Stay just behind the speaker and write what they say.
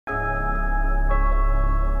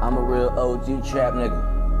I'm a real OG trap nigga.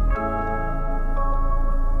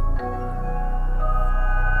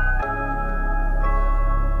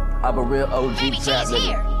 I'm a real OG Baby trap G's nigga.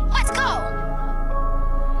 here. Let's go.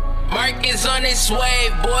 Mark is on his way,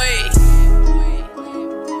 boy.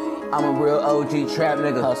 I'm a real OG trap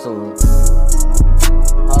nigga. Hustler.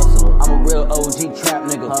 I'm a real OG trap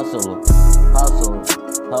nigga. Hustler.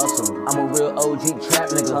 I'm a real OG trap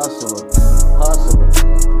nigga. Hustler.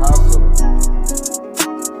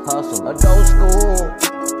 Adult school.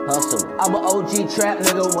 Hustler. I'm an OG trap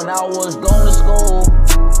nigga when I was going to school.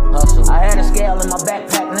 Hustler. I had a scale in my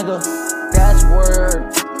backpack, nigga. That's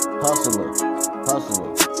word. Hustler.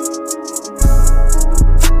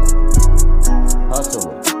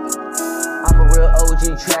 I'm a real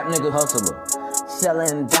OG trap nigga. Hustler.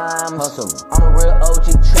 Selling dimes. Hustler. I'm a real OG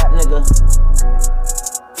trap nigga.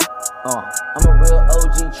 I'm a real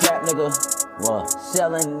OG trap nigga. What?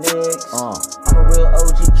 Selling nicks. I'm a real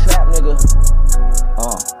OG trap nigga.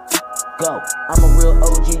 Go. I'm a real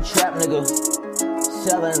OG trap nigga.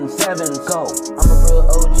 Selling sevens. Go. I'm a real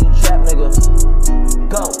OG trap nigga.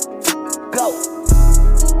 Go.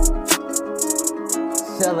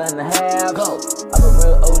 Selling half. Go. I'm a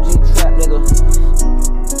real OG trap nigga.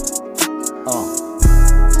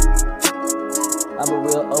 I'm a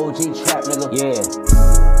real OG trap nigga. Yeah.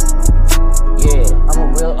 I'm a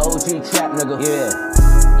real OG trap nigga. Yeah.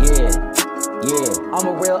 I'm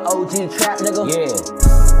a real OG trap nigga. Yeah.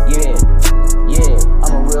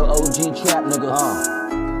 I'm a real OG trap nigga.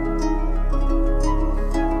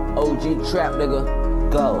 OG trap nigga.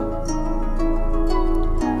 Go.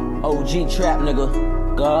 OG trap nigga.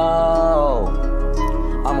 Go.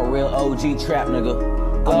 I'm a real OG trap nigga.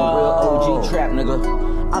 I'm a real OG trap nigga.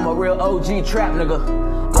 I'm a real OG trap nigga.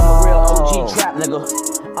 I'm a real OG trap nigga.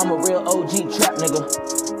 I'm a real OG trap nigga.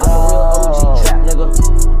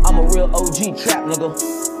 I'm a real OG trap nigga.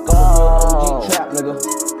 I'm a real OG trap nigga.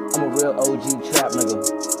 I'm a real OG trap nigga.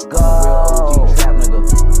 I'm a real OG trap nigga.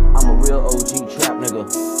 I'm a real OG trap nigga.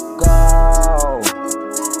 Go.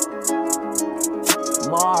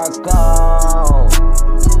 Marco.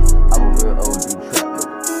 I'm a real OG trap nigga.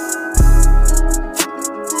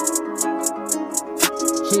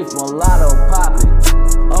 Chief Mulatto poppin'.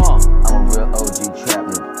 I'm a real OG trap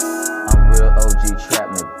nigga. I'm a real OG trap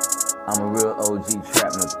nigga. I'm a real OG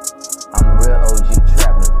trap nigga.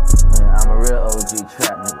 I'm a real OG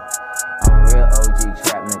trap nigga. I'm a real OG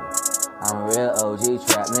trap nigga. I'm a real OG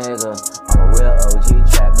trap nigga. I'm a real OG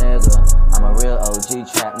trap nigga. I'm a real OG trap nigga. I'm a real OG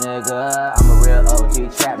trap nigga. I'm a real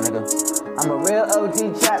OG trap nigga. I'm a real OG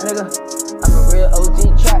trap nigga. I'm a real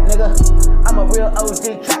OG trap nigga. I'm a real OG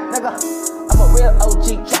trap nigga. I'm a real OG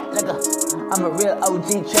trap nigga. I'm a real OG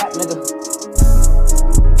trap nigga.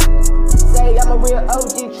 Say I'm a real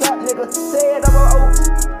OG trap nigga. Say it,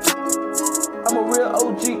 I'm a real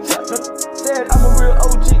OG trap nigga. Say it, I'm a real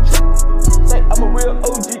OG trap. Say I'm a real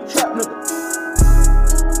OG trap nigga.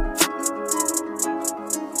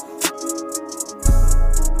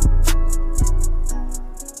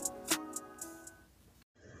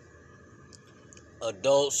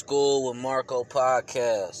 Adult School with Marco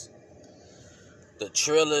podcast. The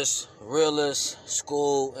trillest, realest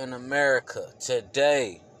school in America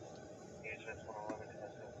today.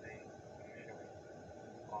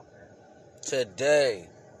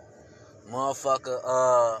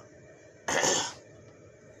 Motherfucker,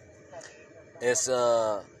 it's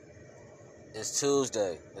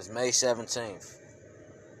Tuesday. It's May 17th.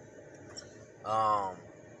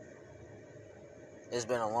 It's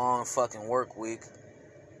been a long fucking work week.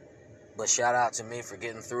 But shout out to me for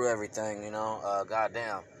getting through everything, you know.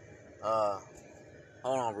 Goddamn. Hold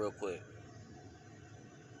on real quick.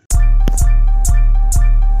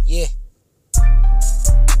 Yeah.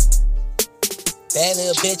 Bad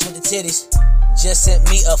little bitch with the titties. Just sent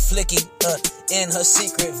me a flicky. In her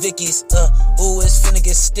secret Vicky's. Ooh, it's finna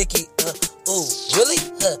get sticky. Ooh, really?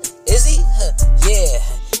 Is he? Yeah.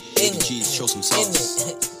 In it. Show some sauce.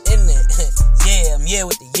 In it. Yeah, I'm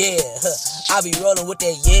with the I be rolling with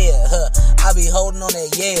that I be holding on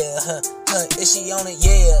that is she on it?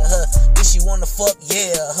 Do she wanna fuck?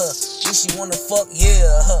 Do she wanna fuck?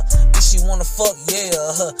 Do she wanna fuck?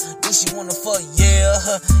 Do she wanna fuck?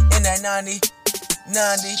 In that 90, in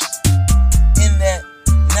that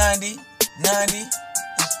 90,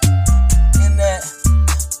 in that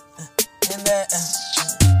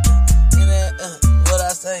what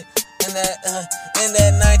I say? In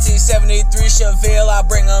that 1973 Chevelle, I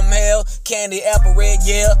bring them hell. Candy, apple, red,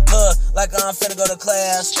 like I'm finna go to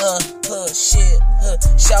class. Shit,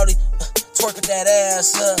 shouty, twerk at that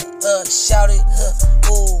ass. Shouty,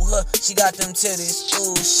 ooh, she got them titties.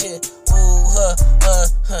 Ooh, shit, ooh,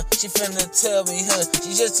 she finna tell me,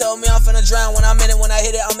 She just told me I'm finna drown when I'm in it. When I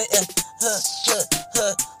hit it, I'ma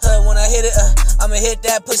when I hit it, I'ma hit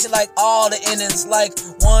that pussy like all the innings. Like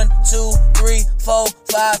 1, 2, 3, 4,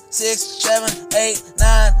 5, 6, 7, 8,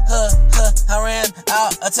 9, I ran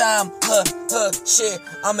out of time, shit.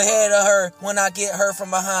 I'm ahead of her when I get her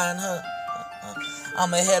from behind,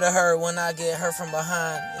 I'm ahead of her when I get her from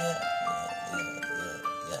behind, yeah.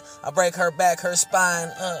 I break her back, her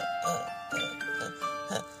spine,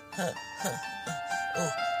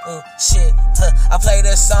 shit, I play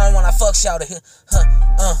this song when I fuck shout it,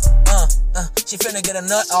 she finna get a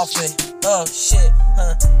nut off me, oh shit,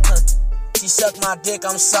 she suck my dick,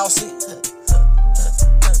 I'm saucy,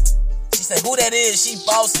 she say, who that is, she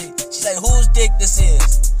bossy, she say, whose dick this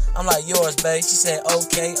is, I'm like, yours, babe, she said,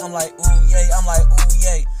 okay, I'm like, ooh, yay, I'm like, ooh,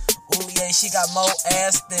 yay, she got more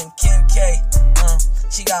ass than Kim K,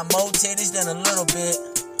 she got more titties than a little bit,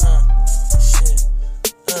 shit,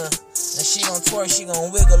 and she gon' twerk, she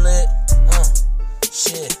gon' wiggle it,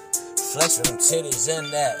 shit, flex with them titties and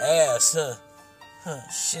that ass,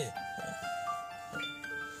 shit,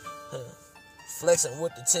 flexing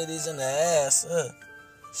with the titties and the ass,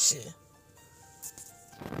 shit.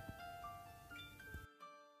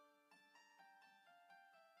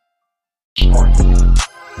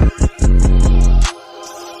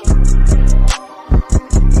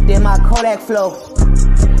 Did my Kodak flow,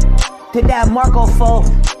 did that Marco flow.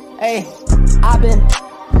 Hey, I've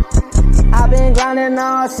been grinding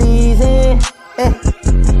all season. Hey,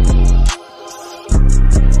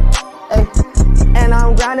 hey, and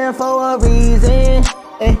I'm grinding for a reason.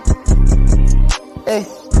 Hey, hey,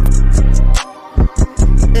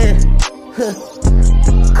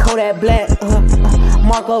 Kodak black,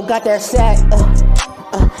 Marco got that sack.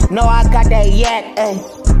 No, I got that yak.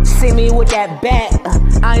 See me with that bat,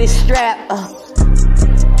 I ain't strapped.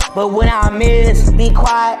 But when I miss, be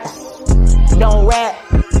quiet, don't rap.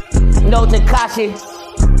 No Takashi,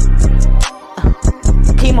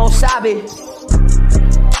 Kimosabi,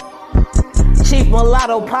 Chief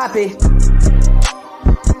Mulatto Poppy.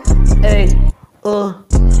 Hey,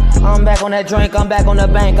 I'm back on that drink, I'm back on the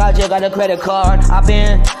bank, I just got a credit card. I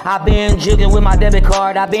been jigging with my debit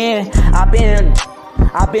card. I been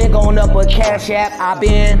going up a Cash App. I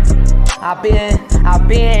been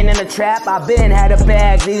in the trap. I been had a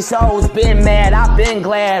bag. These hoes been mad. I been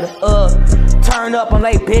glad. Turn up on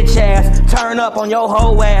they bitch ass. Turn up on your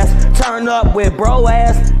hoe ass. Turn up with bro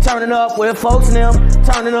ass. Turning up with folks in them.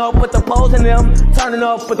 Turning up with the poles in them. Turning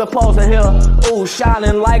up with the poles in here. Ooh,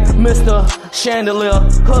 shining like Mr. Chandelier.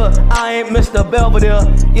 I ain't Mr. Belvedere.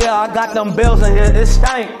 Yeah, I got them bells in here. It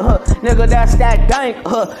stank. Nigga, that's that dank.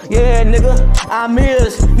 Yeah, nigga, I'm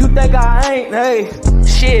is. You think I ain't? Hey,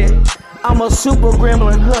 shit. I'm a super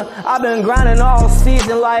gremlin, I've been grinding all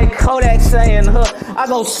season like Kodak saying, I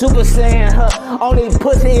go super saiyan, on these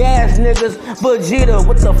pussy ass niggas. Vegeta,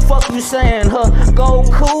 what the fuck you saying,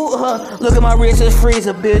 Goku, look at my wrist, it's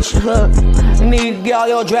Frieza, bitch, Need to get all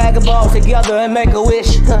your Dragon Balls together and make a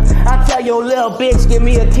wish, I tell your little bitch, give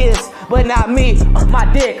me a kiss, but not me, my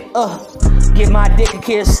dick, give my dick a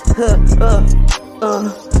kiss,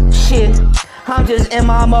 shit. I'm just in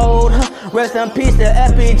my mode. Rest in peace to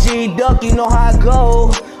FPG Duck, you know how I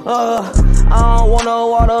go. I don't want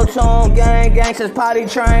no auto-tune gang, gangsters potty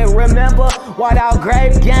train. Remember, White Out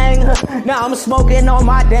Grape gang? Now I'm smoking on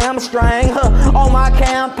my damn string, on my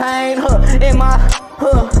campaign, in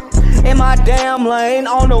my damn lane,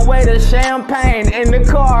 on the way to Champagne, in the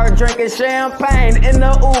car drinking champagne, in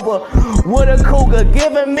the Uber with a cougar,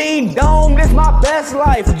 giving me dome, this my best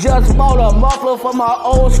life. Just bought a muffler for my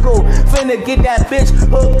old school, finna get that bitch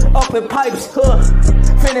hooked up in pipes,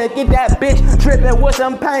 finna get that bitch dripping with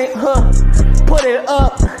some paint, put it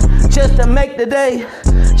up just to make the day,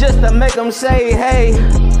 just to make them say hey,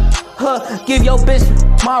 give your bitch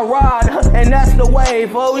my rod, and that's the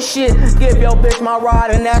wave. Oh shit, give your bitch my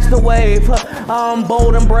rod, and that's the wave. I'm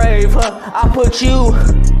bold and brave. I put you,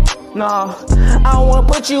 nah, I don't wanna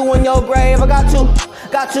put you in your grave. I got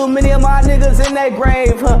too many of my niggas in their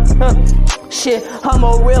grave. Shit, I'm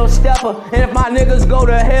a real stepper, and if my niggas go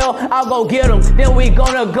to hell, I'll go get them. Then we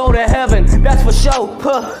gonna go to heaven, that's for sure.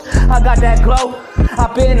 I got that glow.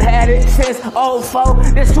 I've been had it since 04.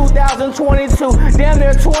 This 2022, damn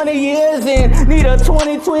near 20 years in. Need a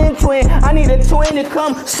 20 twin. I need a twin to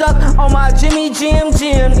come suck on my Jimmy Jim,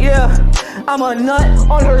 yeah. I'm a nut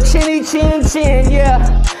on her chinny chin,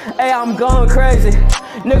 yeah. Hey, I'm going crazy.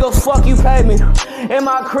 Nigga, fuck you pay me. In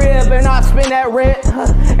my crib and I spend that rent,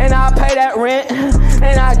 and I pay that rent,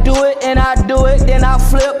 and I do it, then I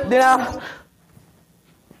flip, then I...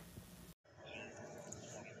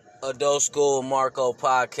 Adult School Marco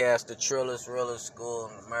podcast, the trillest, realest school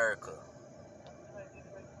in America.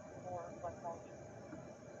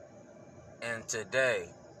 And today,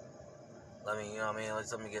 let me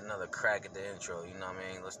get another crack at the intro, you know what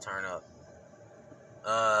I mean? Let's turn up.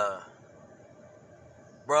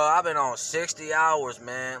 Bro, I've been on 60 hours,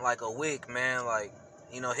 man, like a week, man, like,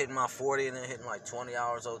 hitting my 40 and then hitting like 20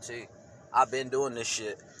 hours OT. I've been doing this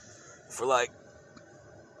shit for like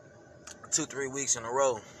 2-3 weeks in a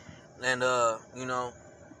row. And, that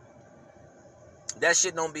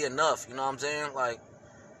shit don't be enough, you know what I'm saying? Like,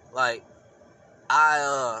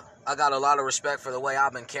 I got a lot of respect for the way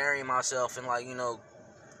I've been carrying myself and, like,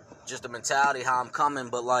 just the mentality, how I'm coming,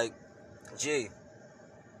 but, like, gee,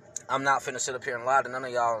 I'm not finna sit up here and lie to none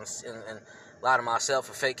of y'all and lie to myself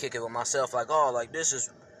and fake kick it with myself, like, oh, like, this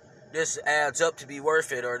adds up to be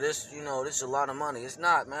worth it, or this, this is a lot of money. It's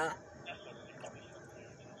not, man.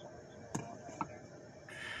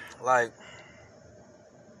 Like,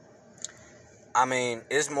 I mean,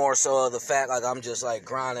 it's more so of the fact, like, I'm just, like,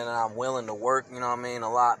 grinding and I'm willing to work, you know what I mean,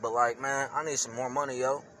 a lot. But, like, man, I need some more money,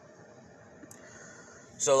 yo.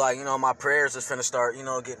 So, like, my prayers is finna start,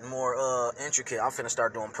 getting more intricate. I'm finna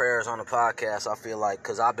start doing prayers on the podcast, I feel like,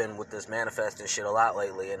 because I've been with this manifesting shit a lot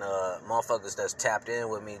lately. And motherfuckers that's tapped in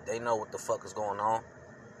with me, they know what the fuck is going on.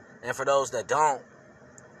 And for those that don't,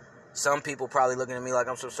 some people probably looking at me like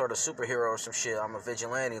I'm some sort of superhero or some shit. I'm a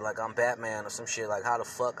vigilante, like I'm Batman or some shit. Like, how the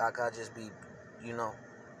fuck I could just be,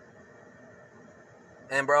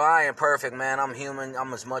 And, bro, I ain't perfect, man. I'm human.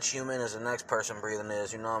 I'm as much human as the next person breathing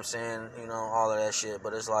is, you know what I'm saying? All of that shit.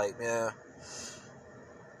 But it's like, yeah,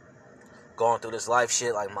 going through this life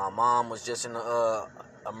shit. Like, my mom was just in the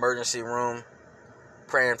emergency room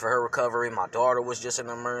praying for her recovery. My daughter was just in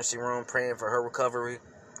the emergency room praying for her recovery.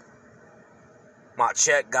 My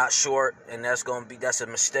check got short, and that's a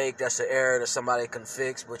mistake. That's an error that somebody can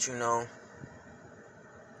fix. But,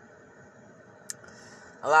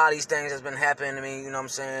 a lot of these things has been happening to me, you know what I'm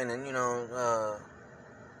saying? And,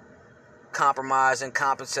 compromising,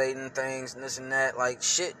 compensating things, and this and that. Like,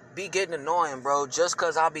 shit be getting annoying, bro. Just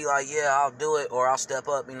because I'll be like, yeah, I'll do it, or I'll step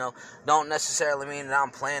up, don't necessarily mean that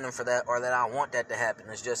I'm planning for that or that I want that to happen.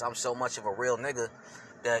 It's just I'm so much of a real nigga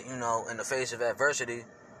that, in the face of adversity,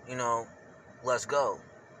 let's go.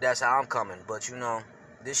 That's how I'm coming. But,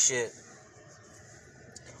 this shit,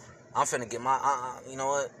 I'm finna get my, you know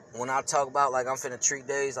what? When I talk about, like, I'm finna treat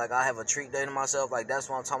days, like, I have a treat day to myself, like, that's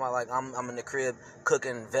what I'm talking about. Like, I'm in the crib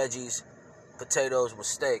cooking veggies, potatoes with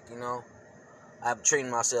steak, I'm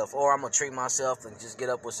treating myself. Or I'm gonna treat myself and just get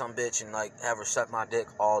up with some bitch and, like, have her suck my dick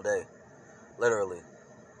all day. Literally.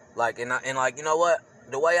 Like, and like, you know what?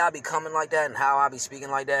 The way I be coming like that and how I be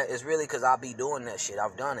speaking like that is really because I be doing that shit.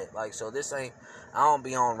 I've done it. Like, so this ain't, I don't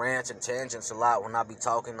be on rants and tangents a lot when I be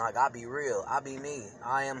talking. Like, I be real. I be me.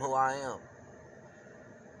 I am who I am.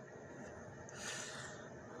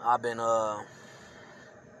 I've been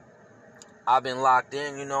locked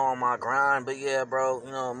in, on my grind. But yeah, bro,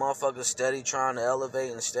 motherfuckers steady trying to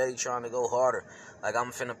elevate and steady trying to go harder. Like, I'm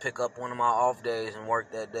finna pick up one of my off days and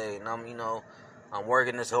work that day. And I'm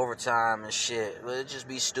working this overtime and shit. But it just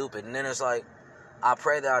be stupid. And then it's like, I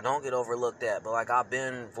pray that I don't get overlooked at. But, like, I've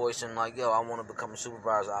been voicing, like, yo, I want to become a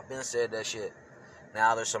supervisor. I've been said that shit.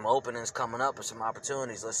 Now there's some openings coming up and some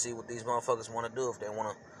opportunities. Let's see what these motherfuckers want to do if they want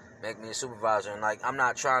to make me a supervisor. And, like, I'm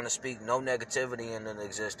not trying to speak no negativity into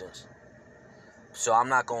existence. So I'm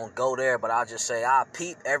not going to go there, but I'll just say I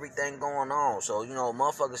peep everything going on. So,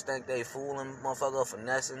 motherfuckers think they fooling, motherfucker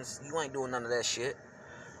finessing. You ain't doing none of that shit.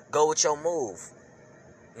 Go with your move.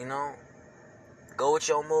 Go with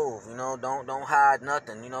your move. Don't hide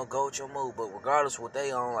nothing. Go with your move. But regardless of what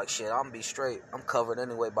they on, like, shit, I'm going to be straight. I'm covered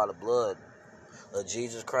anyway by the blood of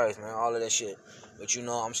Jesus Christ, man. All of that shit. But,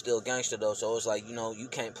 I'm still gangster, though. So it's like, you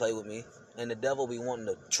can't play with me. And the devil be wanting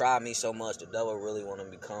to try me so much. The devil really want to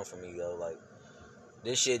become for me, yo. Like,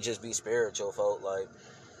 this shit just be spiritual, folk. Like,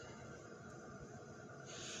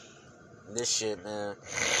 this shit, man.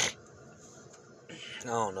 I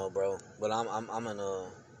don't know, bro. But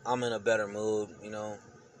I'm in a better mood,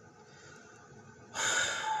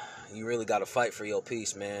 You really gotta fight for your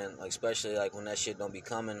peace, man. Like, especially, like, when that shit don't be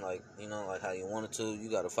coming, like, like how you want it to. You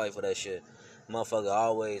gotta fight for that shit. Motherfucker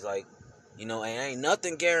always, like, ain't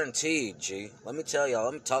nothing guaranteed, G. Let me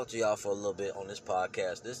talk to y'all for a little bit on this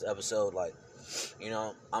podcast. This episode, like,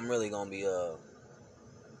 I'm really gonna be,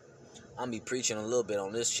 I'm be preaching a little bit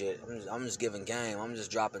on this shit. I'm just giving game. I'm just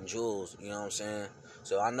dropping jewels, you know what I'm saying?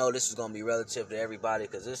 So I know this is going to be relative to everybody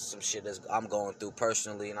because this is some shit I'm going through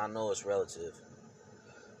personally, and I know it's relative.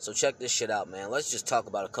 So check this shit out, man. Let's just talk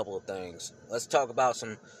about a couple of things. Let's talk about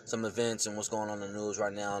some events and what's going on in the news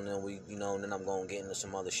right now, and then then I'm gonna get into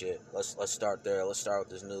some other shit. Let's start there. Let's start with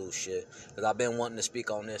this news shit, because I've been wanting to speak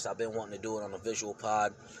on this. I've been wanting to do it on a visual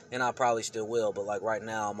pod, and I probably still will. But like right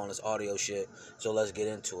now, I'm on this audio shit. So let's get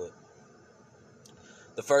into it.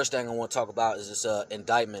 The first thing I want to talk about is this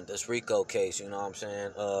indictment, this RICO case. You know what I'm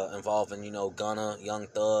saying? Involving Gunna, Young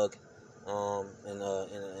Thug. And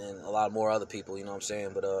a lot more other people, you know what I'm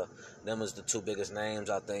saying, but them was the two biggest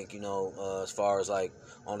names, I think, as far as like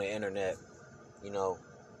on the internet,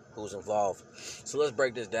 who's involved. So let's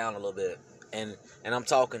break this down a little bit, and I'm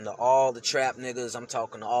talking to all the trap niggas, I'm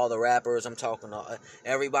talking to all the rappers, I'm talking to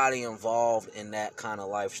everybody involved in that kind of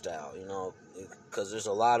lifestyle, because there's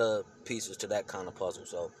a lot of pieces to that kind of puzzle.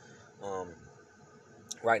 So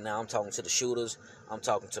right now, I'm talking to the shooters, I'm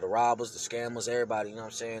talking to the robbers, the scammers, everybody,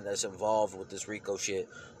 that's involved with this RICO shit,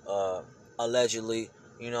 allegedly,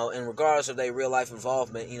 and regardless of their real life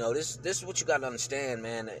involvement, this is what you got to understand,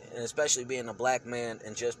 man, and especially being a black man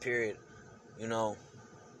and just period,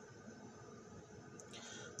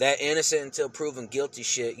 that innocent until proven guilty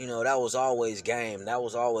shit, that was always game, that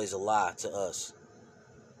was always a lie to us.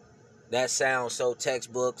 That sounds so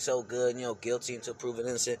textbook, so good, guilty until proven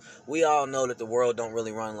innocent. We all know that the world don't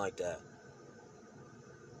really run like that.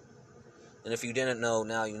 And if you didn't know,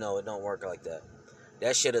 now you know it don't work like that.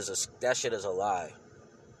 That shit is a lie.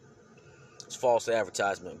 It's false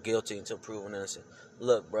advertisement. Guilty until proven innocent.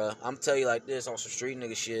 Look, bruh, I'm telling you like this on some street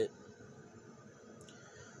nigga shit.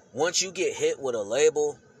 Once you get hit with a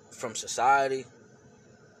label from society,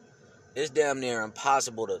 it's damn near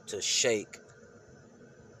impossible to shake.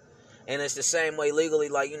 And it's the same way legally,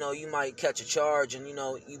 like, you might catch a charge and,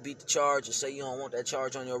 you beat the charge and say you don't want that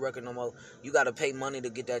charge on your record no more. You got to pay money to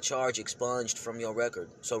get that charge expunged from your record,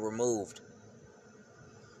 so removed.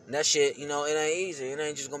 And that shit, it ain't easy. It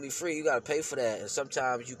ain't just going to be free. You got to pay for that. And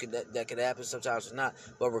sometimes that could happen, sometimes it's not.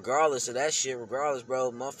 But regardless of that shit, bro,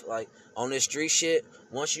 like, on this street shit,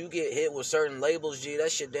 once you get hit with certain labels, G,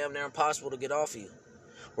 that shit damn near impossible to get off of you.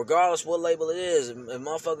 Regardless what label it is, if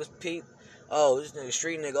motherfuckers peep, oh, this nigga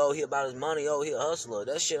street nigga, oh, he about his money, oh, he a hustler.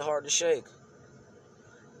 That shit hard to shake.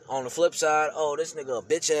 On the flip side, oh, this nigga a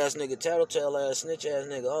bitch-ass nigga, tattletale ass, snitch-ass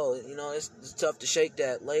nigga. Oh, it's tough to shake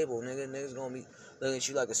that label, nigga. Niggas gonna be looking at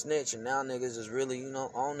you like a snitch, and now niggas is really,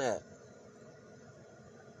 on that.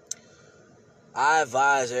 I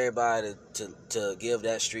advise everybody to give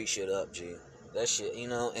that street shit up, G. That shit,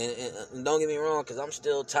 and don't get me wrong, because I'm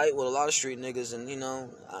still tight with a lot of street niggas, and,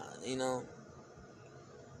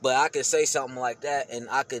 but I could say something like that, and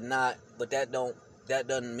I could not, but that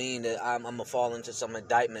doesn't mean that I'm going to fall into some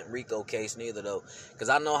indictment RICO case neither, though. Because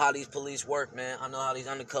I know how these police work, man. I know how these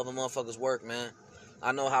undercover motherfuckers work, man.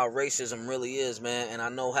 I know how racism really is, man. And I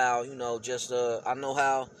know how, I know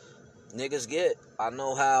how niggas get. I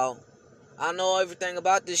know everything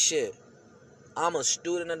about this shit. I'm a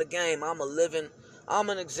student of the game. I'm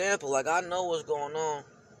an example. Like, I know what's going on.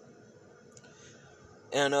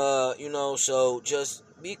 And, so just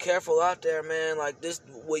be careful out there, man. Like this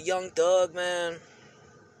with Young Thug, man.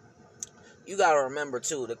 You gotta remember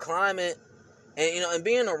too, the climate, and and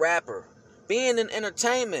being a rapper, being in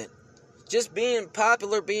entertainment, just being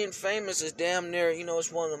popular, being famous is damn near,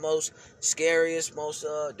 it's one of the most scariest, most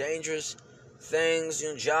dangerous things,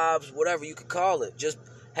 jobs, whatever you could call it. Just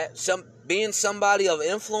being somebody of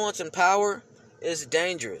influence and power is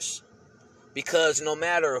dangerous, because no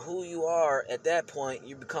matter who you are at that point,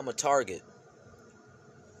 you become a target.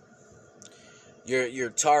 You're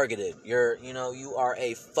targeted. You are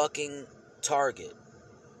a fucking target.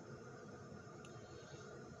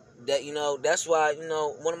 That's why,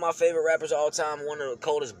 one of my favorite rappers of all time, one of the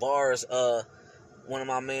coldest bars, one of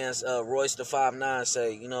my mans, Royce the 5'9",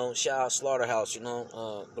 say, shout out Slaughterhouse,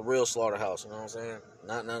 the real Slaughterhouse, you know what I'm saying?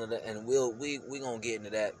 Not none of that, and we gonna get into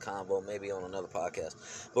that convo maybe on another podcast.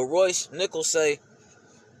 But Royce Nichols say,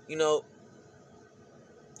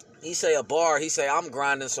 he say a bar, he say, I'm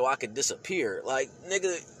grinding so I could disappear. Like,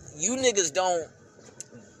 nigga, you niggas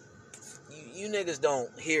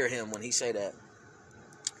don't hear him when he say that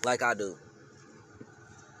like I do.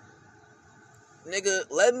 Nigga,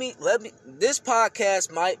 let me, this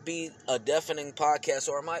podcast might be a deafening podcast,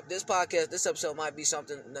 or this episode might be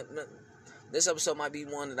something, this episode might be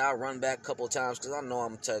one that I'll run back a couple of times, because I know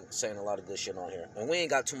I'm saying a lot of good shit on here. And we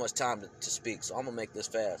ain't got too much time to speak, so I'm going to make this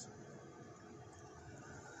fast.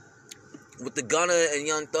 With the Gunna and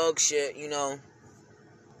Young Thug shit,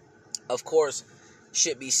 of course,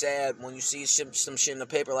 shit be sad when you see some shit in the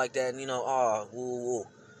paper like that, and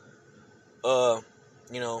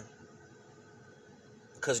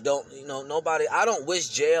Cause nobody. I don't wish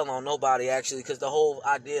jail on nobody actually. Cause the whole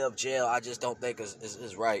idea of jail, I just don't think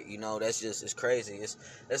is right. That's just it's crazy.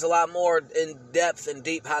 There's a lot more in depth and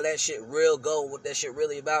deep how that shit real go, what that shit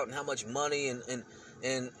really about, and how much money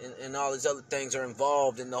and all these other things are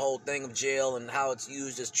involved in the whole thing of jail and how it's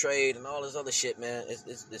used as trade and all this other shit, man.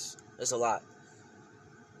 It's a lot.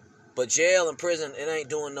 But jail and prison, it ain't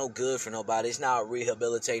doing no good for nobody. It's not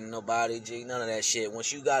rehabilitating nobody, G. None of that shit.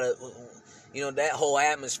 Once you gotta, that whole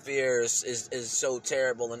atmosphere is so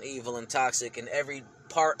terrible and evil and toxic, and every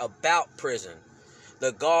part about prison,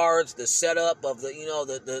 the guards, the setup of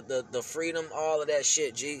the freedom, all of that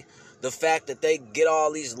shit, G. The fact that they get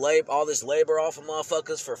all this labor off of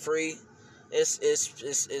motherfuckers for free, it's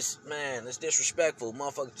disrespectful.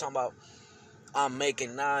 Motherfuckers talking about, I'm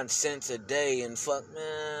making 9 cents a day and fuck,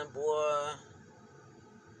 man, boy.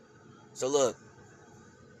 So look,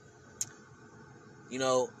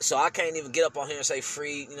 so I can't even get up on here and say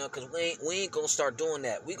free, because we ain't gonna start doing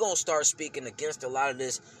that. We gonna start speaking against a lot of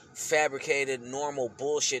this fabricated, normal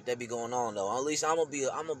bullshit that be going on, though. At least I'm gonna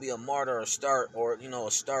be a martyr, a start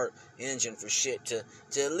engine for shit to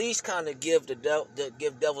at least kind of give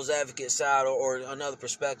give devil's advocate side or another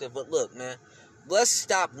perspective. But look, man, let's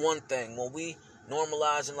stop one thing. When we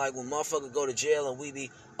normalizing, like when motherfuckers go to jail and we be,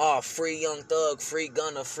 free Young Thug, free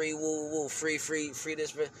Gunna, free woo, free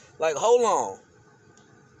this, like, hold on.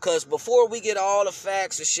 Cause before we get all the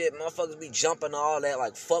facts and shit, motherfuckers be jumping all that,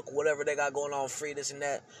 like, fuck whatever they got going on, free this and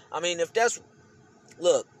that. I mean, if that's,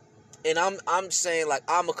 look, and I'm saying, like,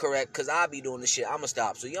 I'ma correct, cause I be doing this shit, I'ma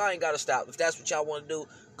stop. So y'all ain't gotta stop. If that's what y'all wanna do,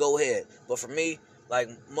 go ahead. But for me, like,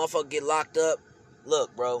 motherfucker get locked up,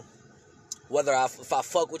 look, bro, whether if I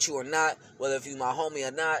fuck with you or not, whether if you my homie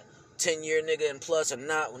or not, 10-year nigga and plus or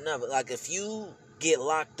not, whatever. Like, if you get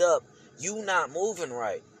locked up, you not moving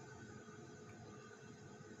right.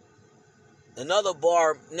 Another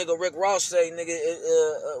bar, nigga Rick Ross say,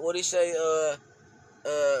 nigga, what he say,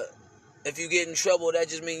 if you get in trouble, that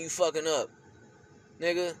just mean you fucking up,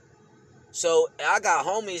 nigga. So, I got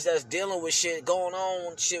homies that's dealing with shit, going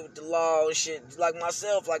on, shit with the law and shit, like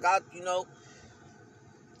myself, like I,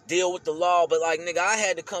 deal with the law, but like, nigga, I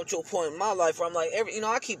had to come to a point in my life where I'm like,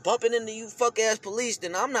 I keep bumping into you fuck ass police,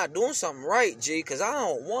 then I'm not doing something right, G, cause I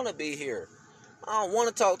don't want to be here. I don't want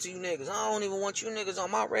to talk to you niggas. I don't even want you niggas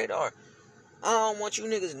on my radar. I don't want you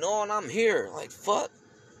niggas knowing I'm here. Like, fuck.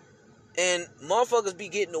 And motherfuckers be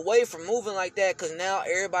getting away from moving like that because now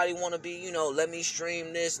everybody want to be, let me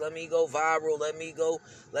stream this, let me go viral, let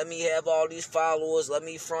me have all these followers, let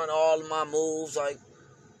me front all of my moves. Like,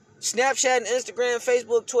 Snapchat and Instagram,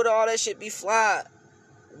 Facebook, Twitter, all that shit be fly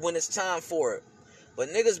when it's time for it. But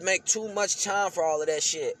niggas make too much time for all of that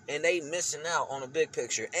shit, and they missing out on the big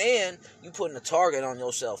picture. And you putting a target on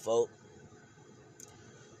yourself, folks.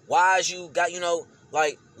 Why is you got,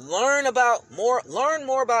 like, learn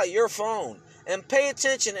more about your phone and pay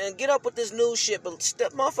attention and get up with this new shit. But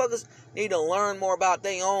motherfuckers need to learn more about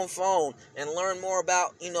their own phone and learn more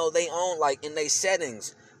about, their own, like, in their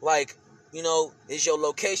settings. Like, is your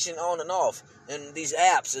location on and off? And these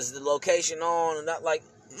apps, is the location on and not, like,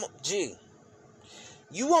 gee.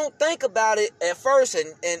 You won't think about it at first,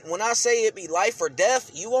 and when I say it be life or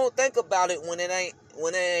death, you won't think about it when it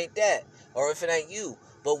ain't that, or if it ain't you.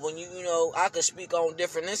 But when I could speak on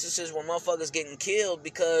different instances where motherfuckers getting killed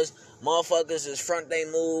because motherfuckers is front they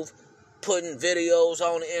move, putting videos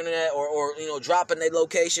on the internet or dropping their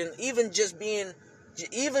location, even just being,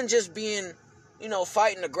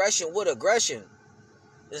 fighting aggression with aggression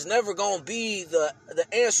is never gonna be the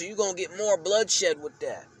answer. You're gonna get more bloodshed with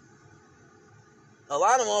that. A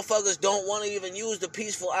lot of motherfuckers don't want to even use the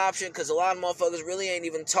peaceful option because a lot of motherfuckers really ain't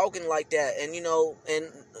even talking like that. And, and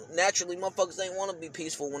naturally motherfuckers ain't want to be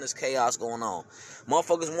peaceful when there's chaos going on.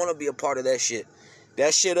 Motherfuckers want to be a part of that shit.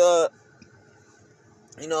 That shit,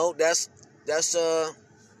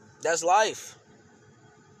 that's life.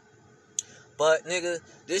 But, nigga,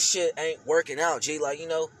 this shit ain't working out, G. Like,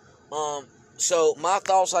 so my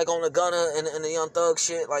thoughts, like, on the Gunna and the Young Thug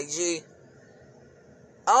shit, like, G,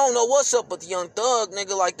 I don't know what's up with the Young Thug,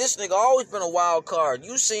 nigga. Like, this nigga always been a wild card.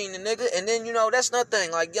 You seen the nigga, and then, that's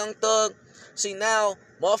nothing. Like, Young Thug, see, now,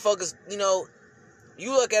 motherfuckers,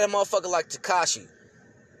 you look at a motherfucker like Tekashi,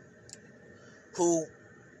 who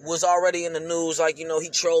was already in the news, like, he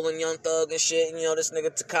trolling Young Thug and shit, and, this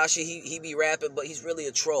nigga Tekashi, he be rapping, but he's really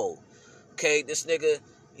a troll. Okay, this nigga,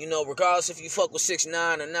 regardless if you fuck with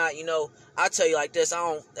 6ix9ine or not, I tell you like this,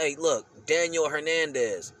 hey, look, Daniel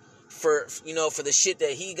Hernandez, for the shit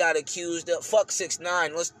that he got accused of, fuck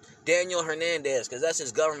 6ix9ine, let's Daniel Hernandez, because that's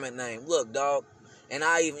his government name. Look, dog, and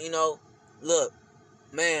I even, look,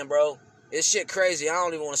 man, bro, It's shit crazy. I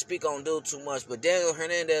don't even want to speak on dude too much, but Daniel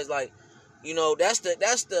Hernandez, like, you know, that's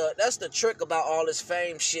the trick about all this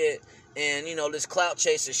fame shit and, you know, this clout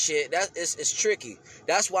chaser shit. It's tricky.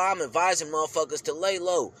 That's why I'm advising motherfuckers to lay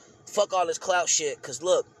low. Fuck all this clout shit, cause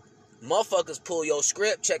look, motherfuckers pull your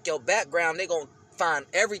script, check your background, they gonna find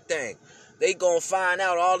everything. They gonna find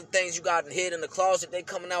out all the things you got hid in the closet. They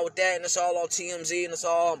coming out with that, and it's all on TMZ and it's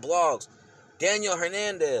all on blogs. Daniel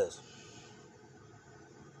Hernandez.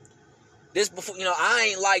 This before, you know, I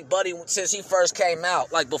ain't like Buddy since he first came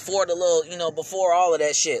out. Like before the little, you know, before all of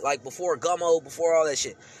that shit. Like before Gummo, before all that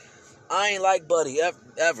shit. I ain't like Buddy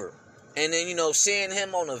ever. And then, you know, seeing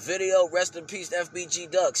him on a video, rest in peace FBG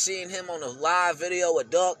Duck. Seeing him on a live video with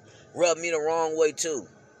Duck rubbed me the wrong way too.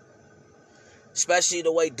 Especially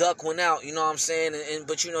the way Duck went out, you know what I'm saying?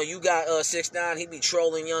 But you know, you got 6ix9ine, he be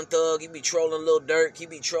trolling Young Thug, he be trolling Lil Durk, he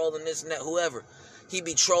be trolling this and that, whoever. He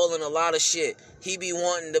be trolling a lot of shit. He be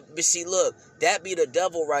wanting to see, look, that be the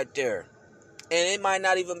devil right there. And it might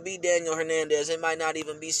not even be Daniel Hernandez. It might not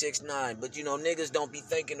even be 6ix9ine. But, you know, niggas don't be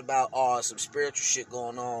thinking about, oh, some spiritual shit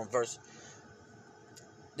going on versus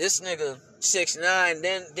this nigga 6ix9ine.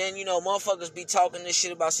 Then, you know, motherfuckers be talking this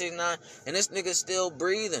shit about 6ix9ine. And this nigga still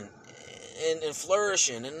breathing and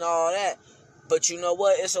flourishing and all that. But you know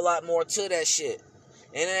what? It's a lot more to that shit.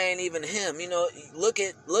 And it ain't even him. You know, look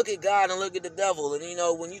at God and look at the devil. And, you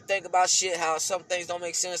know, when you think about shit, how some things don't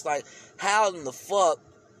make sense, like, how in the fuck,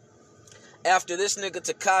 after this nigga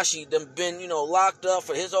Tekashi done been, you know, locked up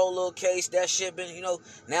for his old little case, that shit been, you know,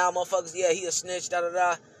 now motherfuckers, yeah, he a snitch,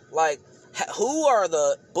 da-da-da. Like, who are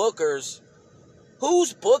the bookers?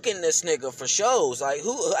 Who's booking this nigga for shows? Like,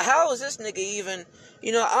 how is this nigga even,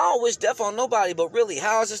 you know, I don't wish death on nobody, but really,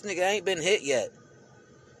 how is this nigga ain't been hit yet?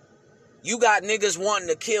 You got niggas wanting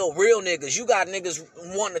to kill real niggas. You got niggas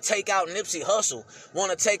wanting to take out Nipsey Hussle.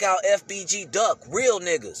 Want to take out FBG Duck. Real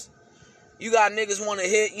niggas. You got niggas want to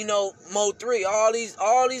hit, you know, Mo3. All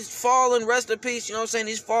these fallen, rest in peace, you know what I'm saying?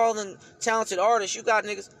 These fallen, talented artists. You got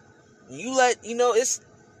niggas. You let, you know, it's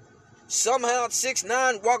somehow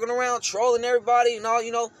 6ix9ine walking around trolling everybody and all,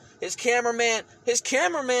 you know. His cameraman,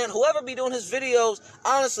 whoever be doing his videos,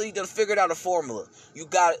 honestly, done figured out a formula. You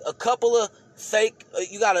got a couple of thick,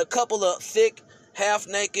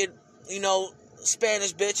 half-naked, you know,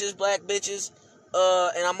 Spanish bitches, black bitches,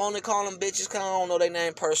 and I'm only calling them bitches because I don't know their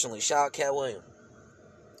name personally. Shout out Cat Williams.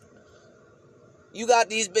 You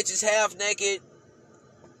got these bitches half-naked,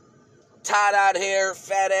 tie-dyed hair,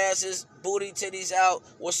 fat asses, booty titties out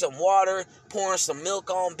with some water, pouring some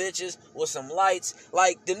milk on bitches with some lights.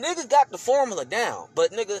 Like, the nigga got the formula down.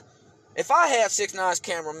 But, nigga, if I had 6ix9ine's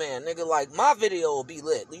cameraman, nigga, like, my video will be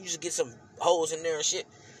lit. You just get some hoes in there and shit.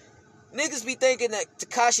 Niggas be thinking that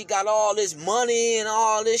Tekashi got all this money and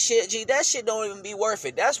all this shit. Gee, that shit don't even be worth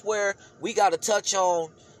it. That's where we got to touch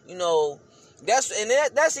on, you know,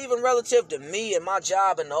 that's even relative to me and my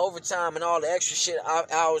job and the overtime and all the extra shit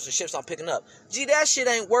hours and shifts I'm picking up. Gee, that shit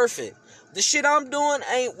ain't worth it. The shit I'm doing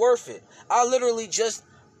ain't worth it. I'm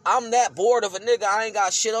that bored of a nigga. I ain't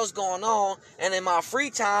got shit else going on. And in my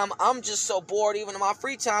free time, I'm just so bored. Even in my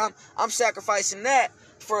free time, I'm sacrificing that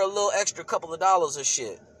for a little extra couple of dollars of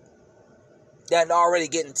shit that already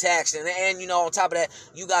getting taxed. And you know, on top of that,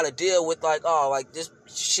 you got to deal with like, oh, like this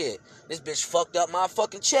shit. This bitch fucked up my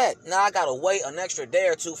fucking check. Now I got to wait an extra day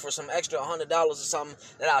or two for some extra $100 or something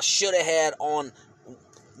that I should have had on,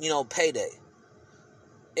 you know, payday.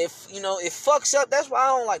 If, you know, it fucks up, that's why I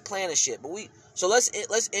don't like planning shit. But so let's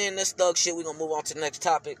end this thug shit. We're going to move on to the next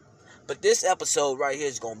topic. But this episode right here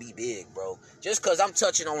is going to be big, bro. Just because I'm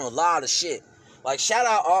touching on a lot of shit. Like, shout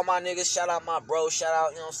out all my niggas. Shout out my bro. Shout out,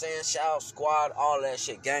 you know what I'm saying? Shout out squad. All of that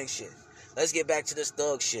shit. Gang shit. Let's get back to this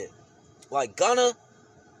thug shit. Like, Gunna.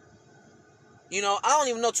 You know, I don't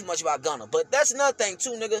even know too much about Gunna. But that's another thing,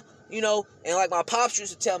 too, nigga. You know, and like my pops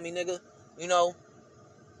used to tell me, nigga. You know,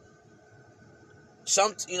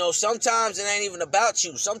 sometimes it ain't even about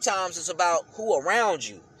you. Sometimes it's about who around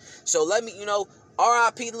you. So let me, you know,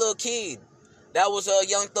 R.I.P. Lil Kid. That was a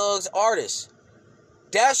Young Thug's artist.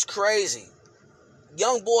 That's crazy.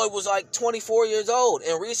 Young boy was like 24 years old,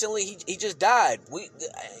 and recently he just died.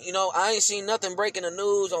 You know, I ain't seen nothing breaking the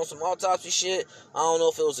news on some autopsy shit. I don't know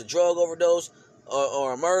if it was a drug overdose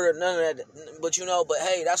or a murder, none of that. But you know, but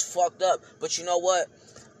hey, that's fucked up. But you know what?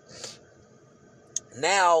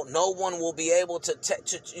 Now, no one will be able to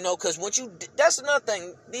you know, because that's another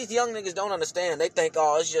thing. These young niggas don't understand. They think,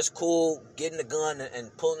 oh, it's just cool getting the gun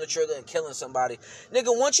and pulling the trigger and killing somebody.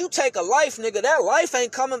 Nigga, once you take a life, nigga, that life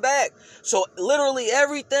ain't coming back. So, literally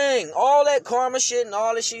everything, all that karma shit and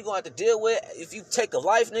all that shit you're going to have to deal with, if you take a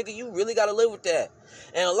life, nigga, you really got to live with that.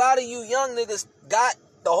 And a lot of you young niggas got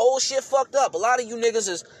the whole shit fucked up. A lot of you niggas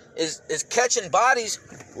is is catching bodies.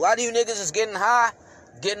 A lot of you niggas is getting high,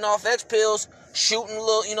 getting off X pills, shooting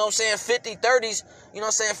little, you know what I'm saying, 50, 30s, you know what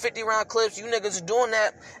I'm saying, 50 round clips. You niggas are doing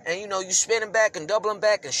that, and you know, you spinning back and doubling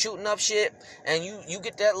back and shooting up shit, and you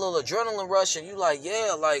get that little adrenaline rush, and you like,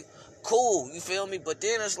 yeah, like, cool, you feel me? But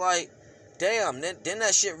then it's like, damn, then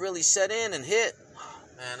that shit really set in and hit.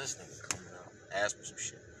 Man, this nigga coming out. Ask me some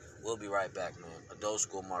shit. We'll be right back, man. Adult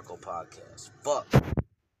School Marco Podcast. Fuck.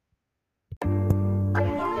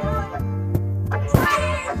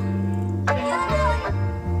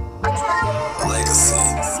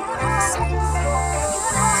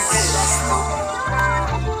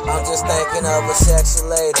 I'm just thinking of a sexy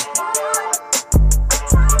lady.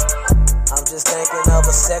 I'm just thinking of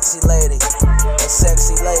a sexy lady. A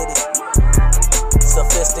sexy lady.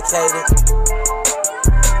 Sophisticated.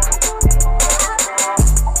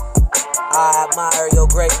 I admire your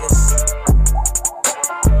greatness.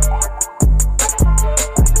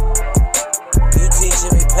 You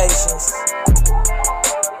teaching me patience.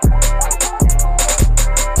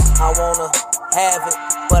 I wanna have it,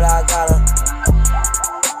 but I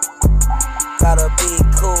gotta be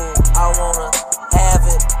cool. I wanna have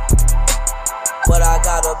it, but I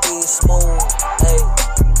gotta be smooth. Hey,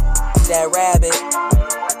 that rabbit.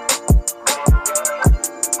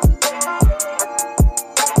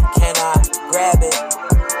 Can I grab it?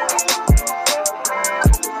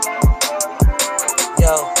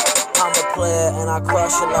 Yo, I'm a player and I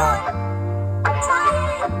crush a lot.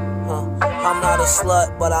 I'm not a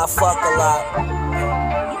slut, but I fuck a lot.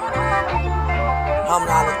 I'm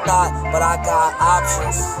not a thought, but I got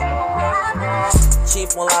options.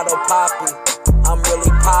 Chief Mulatto Poppy, I'm really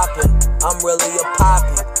poppin'. I'm really a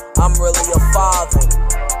poppy. I'm really a father.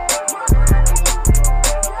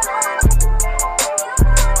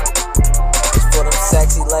 It's for them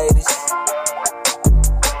sexy ladies.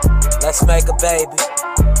 Let's make a baby.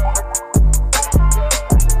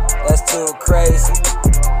 That's too crazy.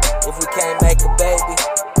 If we can't make a baby,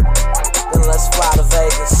 then let's fly to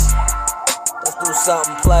Vegas. Let's do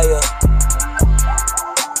something, player.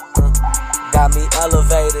 Got me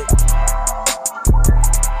elevated.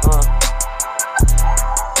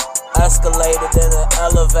 Escalated in an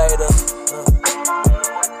elevator.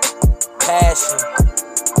 Passion.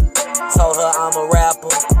 Told her I'm a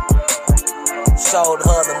rapper. Showed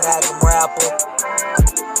her the Magnum rapper.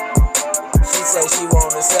 She said she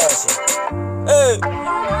want a session. Hey!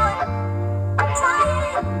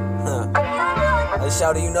 Hey,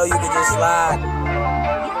 shawty, you know you can just slide.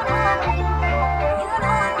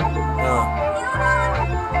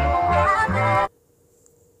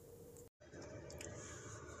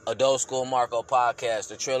 Adult School Marco Podcast,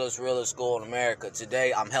 the trillest, realest school in America.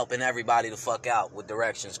 Today, I'm helping everybody to fuck out with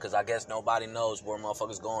directions, because I guess nobody knows where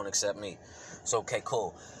motherfuckers going except me. So, okay,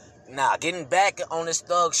 cool. Nah, getting back on this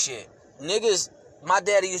thug shit. Niggas, my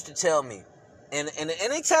daddy used to tell me, and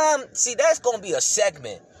anytime, see, that's going to be a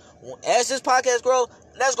segment. As this podcast grows,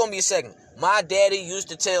 that's going to be a segment. My daddy used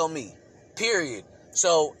to tell me, period.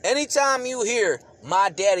 So, anytime you hear, my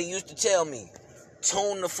daddy used to tell me,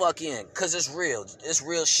 tune the fuck in, because it's real. It's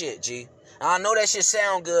real shit, G. And I know that shit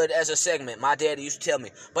sound good as a segment. My daddy used to tell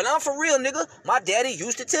me. But I'm for real, nigga. My daddy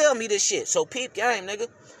used to tell me this shit. So, peep game, nigga.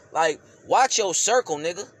 Like, watch your circle,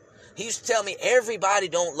 nigga. He used to tell me, everybody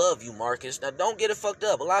don't love you, Marcus. Now, don't get it fucked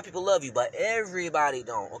up. A lot of people love you, but everybody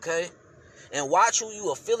don't, okay? And watch who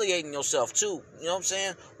you affiliating yourself to. You know what I'm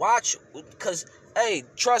saying? Watch, because, hey,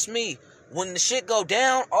 trust me, when the shit go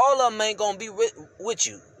down, all of them ain't gonna be with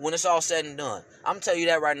you when it's all said and done. I'm gonna tell you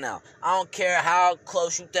that right now. I don't care how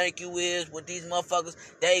close you think you is with these motherfuckers.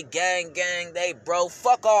 They gang, they bro.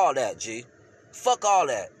 Fuck all that, G. Fuck all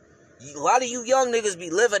that. A lot of you young niggas be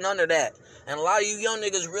living under that. And a lot of you young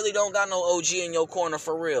niggas really don't got no OG in your corner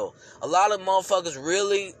for real. A lot of motherfuckers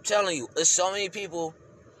really telling you, there's so many people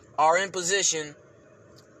are in position.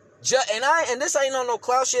 And this ain't on no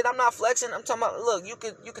clout shit. I'm not flexing. I'm talking about, look, you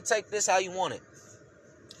could take this how you want it.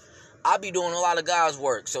 I be doing a lot of guys'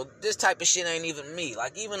 work, so this type of shit ain't even me.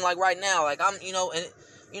 Like, even like right now, like I'm,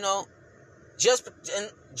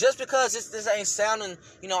 just because this ain't sounding,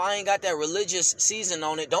 I ain't got that religious season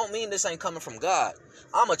on it, don't mean this ain't coming from God.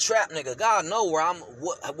 I'm a trap nigga. God know where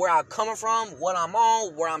I'm coming from, what I'm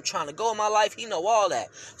on, where I'm trying to go in my life. He know all that.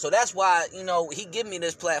 So that's why, he give me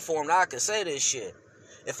this platform that I can say this shit.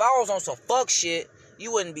 If I was on some fuck shit,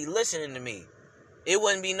 you wouldn't be listening to me. It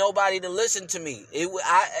wouldn't be nobody to listen to me. It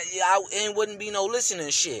wouldn't be no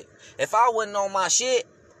listening shit. If I wasn't on my shit,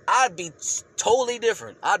 I'd be totally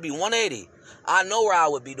different. I'd be 180. I know where I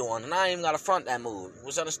would be doing, and I ain't even got to front that move.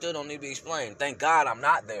 What's understood don't need to be explained. Thank God I'm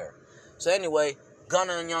not there. So anyway,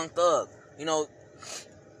 Gunna and Young Thug,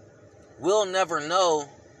 we'll never know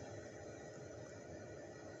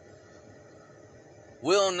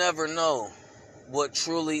we'll never know what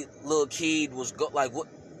truly Lil Keed was like. What?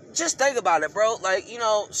 Just think about it, bro. Like, you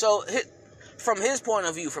know, so from his point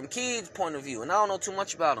of view, from Keed's point of view, and I don't know too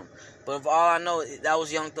much about him, but if all I know, that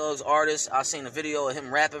was Young Thug's artist. I seen a video of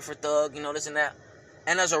him rapping for Thug, you know, this and that.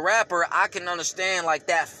 And as a rapper, I can understand, like,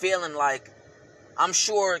 that feeling, like, I'm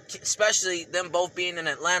sure, especially them both being in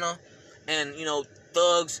Atlanta, and, you know,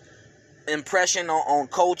 Thug's impression on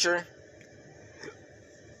culture,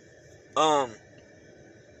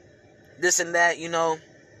 this and that, you know.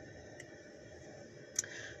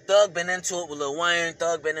 Thug been into it with Lil Wayne.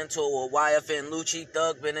 Thug been into it with YFN Lucci.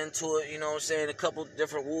 Thug been into it, you know what I'm saying, a couple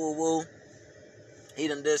different woo-woo. He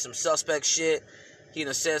done did some suspect shit. He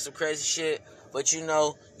done said some crazy shit. But, you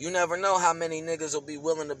know, you never know how many niggas will be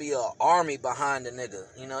willing to be an army behind a nigga.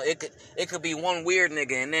 You know, it could be one weird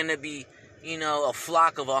nigga, and then it'd be, you know, a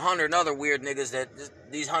flock of 100 other weird niggas that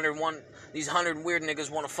these 100 weird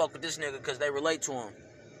niggas want to fuck with this nigga because they relate to him.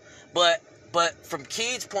 But from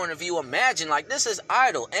Keed's point of view, imagine, like, this is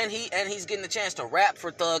Idol, and he's getting the chance to rap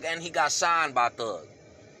for Thug, and he got signed by Thug.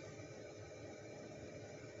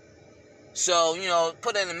 So, you know,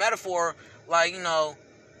 put it in a metaphor, like, you know,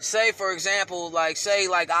 say, for example, like, say,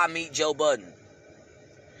 like, I meet Joe Budden,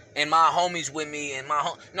 and my homies with me, and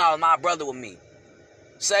my brother with me.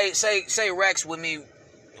 Say Rex with me,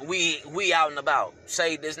 we out and about.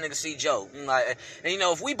 Say this nigga see Joe. Like, and, you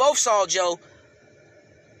know, if we both saw Joe,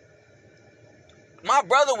 my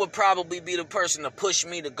brother would probably be the person to push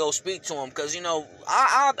me to go speak to him, because, you know,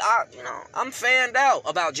 I'm fanned out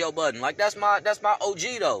about Joe Budden. Like, that's my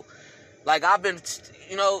OG though. Like, I've been,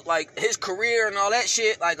 you know, like, his career and all that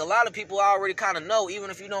shit, like, a lot of people already kind of know,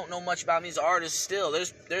 even if you don't know much about me as an artist, still,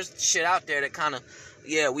 there's shit out there that kind of,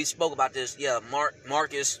 yeah, we spoke about this, yeah,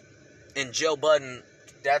 Marcus and Joe Budden,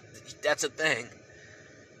 that's a thing.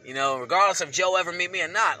 You know, regardless if Joe ever meet me or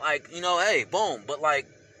not, like, you know, hey, boom, but, like,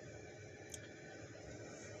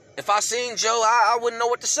 if I seen Joe, I wouldn't know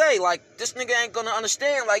what to say. Like, this nigga ain't gonna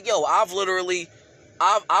understand. Like, yo, I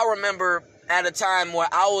remember at a time where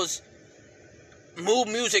I was, Mood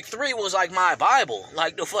Music 3 was like my Bible.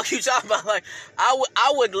 Like, the fuck you talking about? Like,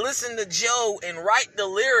 I would listen to Joe and write the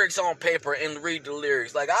lyrics on paper and read the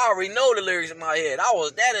lyrics. Like, I already know the lyrics in my head. I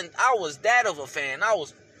was that of a fan. I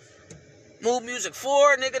was Mood Music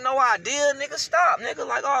 4, nigga, No Idea, nigga, stop, nigga.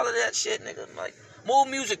 Like, all of that shit, nigga. Like, Mood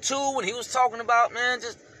Music 2, when he was talking about, man,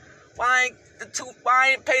 just, why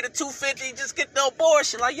ain't pay the $250, just get the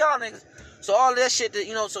abortion, like, y'all niggas. So all of that shit that,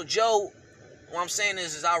 you know, so Joe, what I'm saying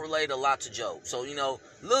is I relate a lot to Joe. So, you know,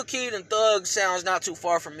 Lil Keed and Thug sounds not too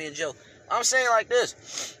far from me and Joe. I'm saying like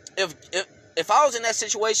this, if I was in that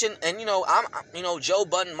situation, and, you know, Joe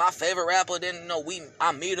Budden, my favorite rapper, then, you know,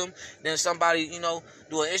 I meet him, then somebody, you know,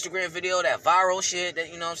 do an Instagram video, that viral shit,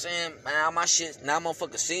 that, you know what I'm saying, now my shit, now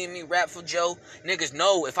motherfuckers seeing me rap for Joe, niggas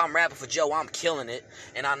know if I'm rapping for Joe, I'm killing it,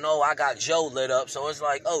 and I know I got Joe lit up, so it's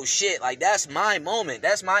like, oh shit, like, that's my moment,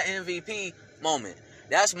 that's my MVP moment,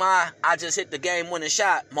 that's my, I just hit the game-winning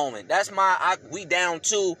shot moment, that's my, we down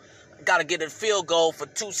 2, gotta get a field goal for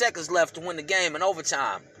 2 seconds left to win the game in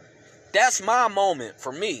overtime. That's my moment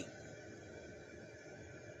for me.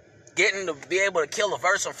 Getting to be able to kill a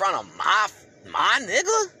verse in front of my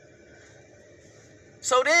nigga.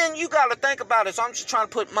 So then you gotta think about it. So I'm just trying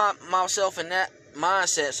to put myself in that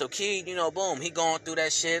mindset. So Keed, you know, boom, he going through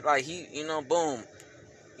that shit. Like, he, you know, boom.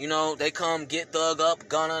 You know, they come get Thug up,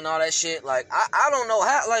 Gunna and all that shit. Like, I don't know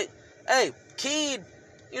how, like, hey, Keed,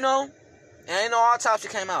 you know, and ain't no autopsy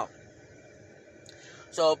came out.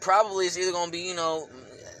 So probably it's either gonna be, you know,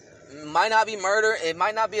 might not be murder, it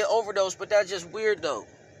might not be an overdose, but that's just weird though.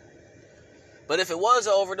 But if it was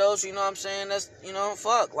an overdose, you know what I'm saying, that's, you know,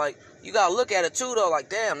 fuck, like, you gotta look at it too though, like,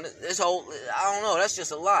 damn, this whole, I don't know, that's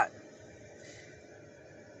just a lot.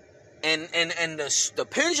 And the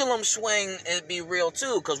pendulum swing, it'd be real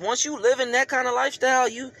too, because once you live in that kind of lifestyle,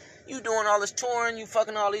 you doing all this touring, you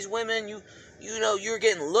fucking all these women, you know, you're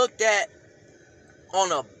getting looked at on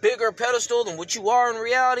a bigger pedestal than what you are in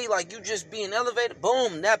reality, like, you just being elevated,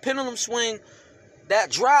 boom, that pendulum swing, that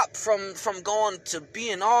drop from going to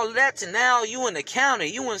being all of that to now you in the county,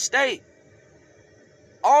 you in state,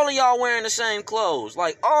 all of y'all wearing the same clothes,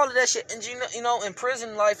 like, all of that shit, and you know, in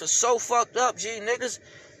prison life is so fucked up, niggas,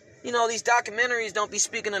 you know, these documentaries don't be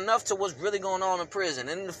speaking enough to what's really going on in prison,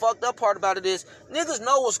 and the fucked up part about it is, niggas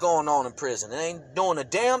know what's going on in prison, they ain't doing a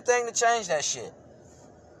damn thing to change that shit.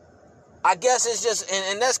 I guess it's just,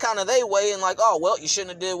 and that's kind of their way, and like, oh, well, you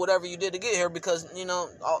shouldn't have did whatever you did to get here, because, you know,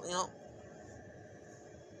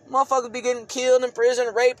 motherfuckers be getting killed in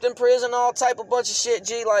prison, raped in prison, all type of bunch of shit,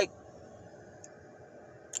 like,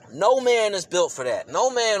 no man is built for that.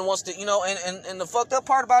 No man wants to, you know, and the fucked up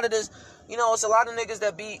part about it is, you know, it's a lot of niggas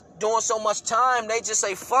that be doing so much time, they just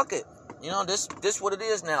say, fuck it. You know, this what it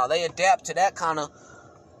is now. They adapt to that kind of,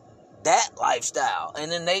 that lifestyle.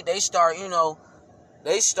 And then they start, you know,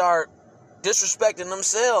 they start disrespecting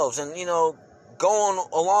themselves and, you know, going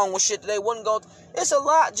along with shit that they wouldn't go through. It's a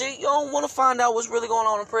lot, G. You don't want to find out what's really going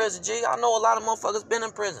on in prison, G. I know a lot of motherfuckers been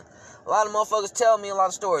in prison. A lot of motherfuckers tell me a lot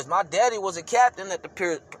of stories. My daddy was a captain at the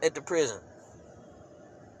prison.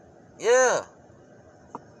 Yeah.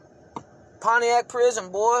 Pontiac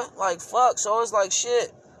prison, boy. Like, fuck. So it's like,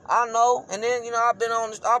 shit. I know. And then, you know, I've been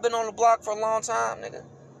on the block for a long time, nigga.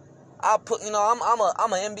 You know,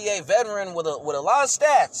 I'm an NBA veteran with a lot of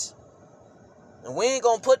stats. And we ain't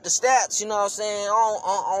gonna put the stats, you know what I'm saying,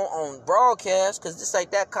 on broadcast, because this ain't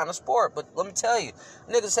that kind of sport. But let me tell you,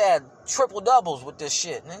 niggas had triple doubles with this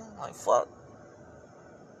shit, nigga. Like, fuck.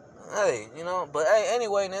 Hey, you know, but hey,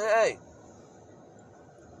 anyway, nigga, hey.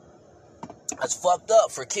 That's fucked up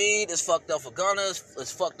for Keed, it's fucked up for Gunna,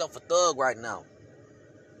 it's fucked up for Thug right now.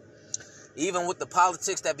 Even with the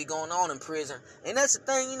politics that be going on in prison. And that's the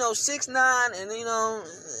thing, you know, 6ix9ine and, you know,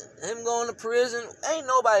 him going to prison, ain't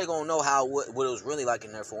nobody gonna know what it was really like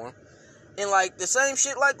in there for him. And like the same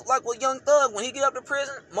shit like with Young Thug, when he get up to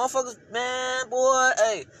prison, motherfuckers, man, boy,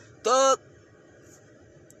 hey, Thug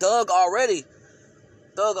already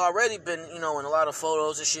been, you know, in a lot of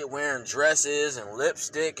photos and shit, wearing dresses and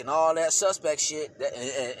lipstick and all that suspect shit.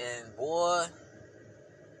 And boy,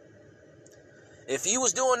 if he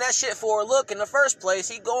was doing that shit for a look in the first place,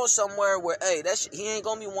 he going somewhere where, hey, that shit, he ain't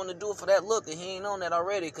gonna be wanting to do it for that look, and he ain't on that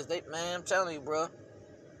already, because man, I'm telling you, bro.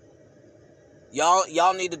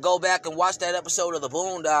 Y'all need to go back and watch that episode of the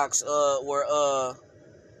Boondocks,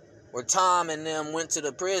 where Tom and them went to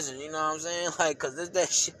the prison, you know what I'm saying? Like, cause that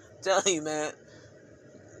shit, I'm telling you, man.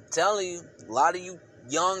 I'm telling you, a lot of you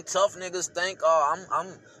young, tough niggas think, oh,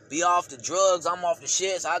 I'm be off the drugs, I'm off the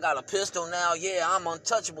shits, I got a pistol now, yeah, I'm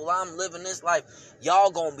untouchable, I'm living this life.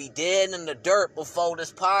 Y'all gonna be dead in the dirt before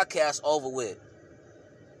this podcast over with.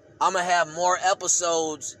 I'm gonna have more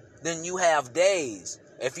episodes than you have days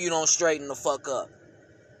if you don't straighten the fuck up.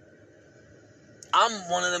 I'm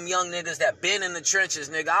one of them young niggas that been in the trenches,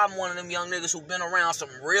 nigga. I'm one of them young niggas who been around some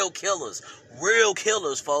real killers,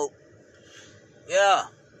 folk. Yeah.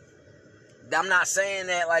 I'm not saying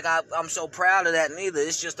that like I'm so proud of that neither.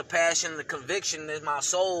 It's just the passion and the conviction in my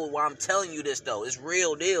soul why I'm telling you this, though. It's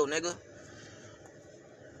real deal, nigga.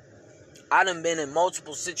 I done been in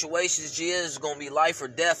multiple situations. It's gonna be life or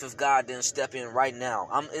death if God didn't step in right now.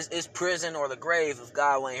 It's prison or the grave if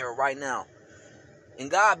God ain't here right now.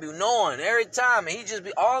 And God be knowing every time. And he just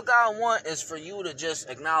be, all God want is for you to just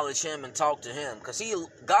acknowledge him and talk to him. Because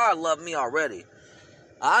God loved me already.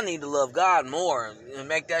 I need to love God more and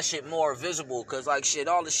make that shit more visible. Because, like, shit,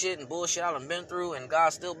 all the shit and bullshit I done been through, and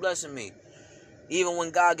God's still blessing me. Even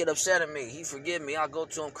when God get upset at me, he forgive me. I go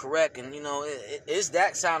to him correct. And, you know, it's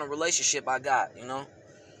that kind of relationship I got, you know.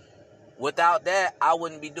 Without that, I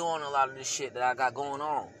wouldn't be doing a lot of this shit that I got going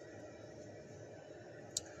on.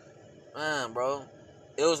 Man, bro.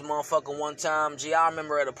 It was motherfucking one time. I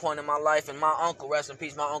remember at a point in my life, and my uncle, rest in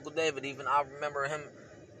peace, my Uncle David, even, I remember him.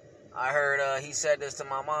 I heard he said this to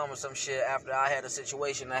my mom or some shit after I had a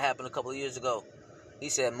situation that happened a couple of years ago. He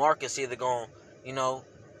said Marcus either going, you know,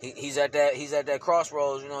 he's at that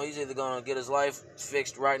crossroads, you know, he's either going to get his life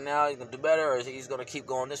fixed right now, he's going to do better, or he's going to keep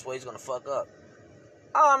going this way, he's going to fuck up.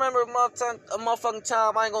 I remember a motherfucking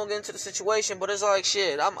time, I ain't going to get into the situation, but it's like,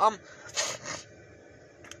 shit,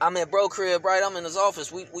 I'm at bro crib, right? I'm in his office.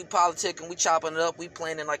 We politicking, we chopping it up, we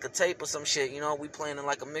playing in like a tape or some shit, you know, we playing in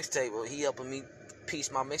like a mixtape, or he helping me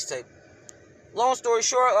piece my mixtape. Long story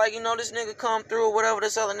short, like, you know, this nigga come through or whatever,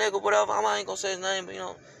 this other nigga, whatever, I ain't gonna say his name, but, you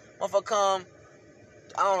know, motherfucker come,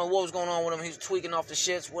 I don't know what was going on with him, he was tweaking off the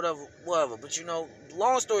shits, whatever, but, you know,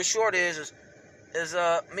 long story short is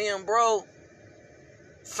me and bro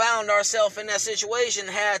found ourselves in that situation,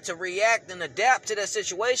 had to react and adapt to that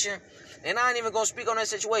situation, and I ain't even gonna speak on that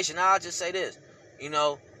situation, I'll just say this, you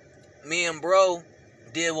know, me and bro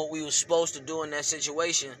did what we was supposed to do in that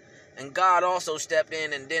situation. And God also stepped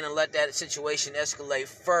in and didn't let that situation escalate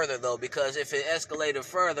further, though, because if it escalated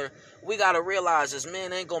further, we got to realize this,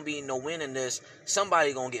 man, ain't going to be no winning this.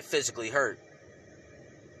 Somebody going to get physically hurt.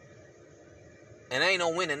 And ain't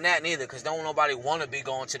no winning that neither, because don't nobody want to be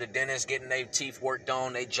going to the dentist, getting their teeth worked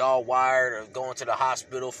on, their jaw wired, or going to the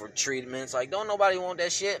hospital for treatments. Like, don't nobody want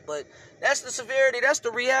that shit, but that's the severity, that's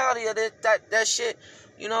the reality of that shit,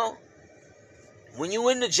 you know. When you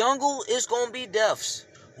in the jungle, it's going to be deaths.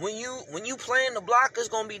 When you playing the block, it's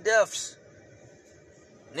gonna be deaths.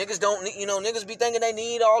 Niggas don't need, you know, niggas be thinking they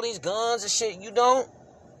need all these guns and shit. You don't.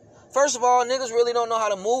 First of all, niggas really don't know how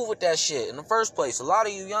to move with that shit in the first place. A lot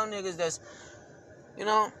of you young niggas that's, you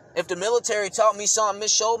know, if the military taught me something, it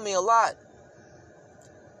showed me a lot.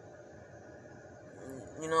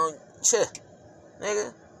 You know,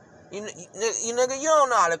 nigga. You nigga, you don't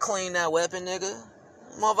know how to clean that weapon, nigga.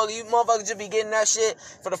 Motherfucker just be getting that shit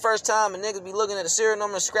for the first time, and niggas be looking at the serial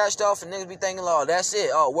number scratched off, and niggas be thinking, oh, that's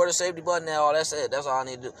it. Oh, where the safety button at? Oh, that's it. That's all I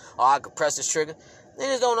need to do. Oh, I can press this trigger.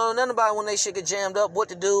 Niggas don't know nothing about when they shit get jammed up, what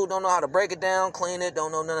to do, don't know how to break it down, clean it,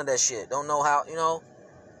 don't know none of that shit. Don't know how, you know,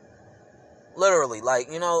 literally, like,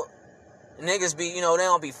 you know, niggas be, you know, they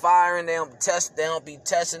don't be firing, they don't be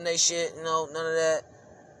testing they shit, you know, none of that.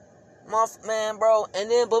 Man, bro,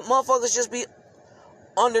 and then, but motherfuckers just be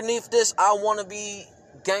underneath this, I want to be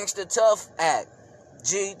gangster tough act.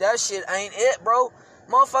 Gee, that shit ain't it, bro.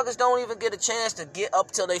 Motherfuckers don't even get a chance to get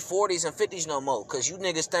up till they 40s and 50s no more, because you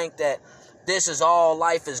niggas think that this is all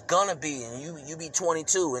life is gonna be, and you be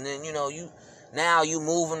 22, and then, you know, you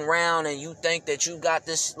moving around, and you think that you got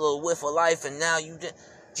this little whiff of life, and now you just,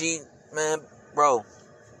 gee, man, bro,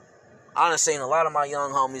 I done seen a lot of my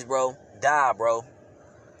young homies, bro, die, bro.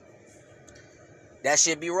 That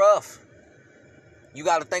shit be rough. You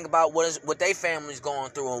got to think about what they family's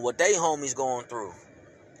going through and what they homies going through.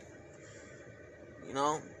 You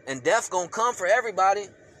know? And death gonna come for everybody.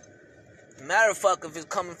 No matter fuck if it's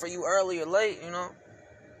coming for you early or late, you know?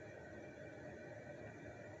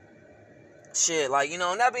 Shit, like, you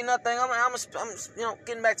know, and that be nothing. I'm you know,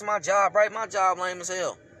 getting back to my job, right? My job lame as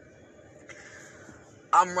hell.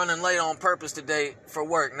 I'm running late on purpose today for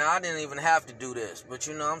work. Now, I didn't even have to do this. But,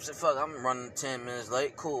 you know, I'm saying, fuck, I'm running 10 minutes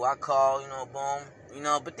late. Cool, I call, you know, boom. You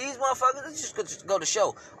know, but these motherfuckers, they just go to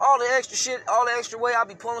show. All the extra shit, all the extra way I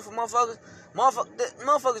be pulling for motherfuckers.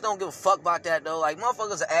 Motherfuckers don't give a fuck about that, though. Like,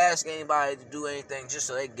 motherfuckers ask anybody to do anything just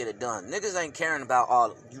so they can get it done. Niggas ain't caring about,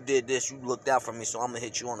 oh, you did this, you looked out for me, so I'm gonna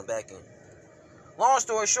hit you on the back end. Long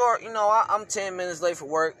story short, you know, I'm 10 minutes late for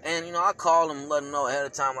work, and, you know, I call them, let them know ahead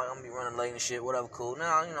of time, like, I'm gonna be running late and shit, whatever, cool.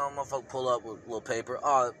 Now, you know, motherfucker pull up with a little paper,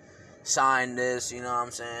 oh, sign this, you know what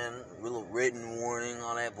I'm saying, a little written warning,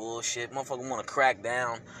 all that bullshit. Motherfucker want to crack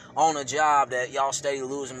down on a job that y'all steady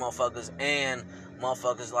losing motherfuckers, and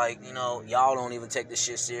motherfuckers, like, you know, y'all don't even take this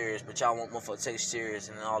shit serious, but y'all want motherfuckers to take it serious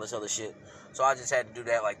and all this other shit. So I just had to do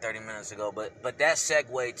that like 30 minutes ago, but that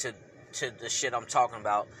segue to the shit I'm talking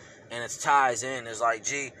about, and it ties in, is like,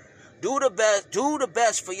 gee, do the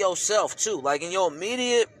best for yourself too, like in your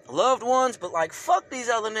immediate loved ones, but like, fuck these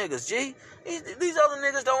other niggas, G. These other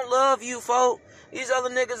niggas don't love you, folk. These other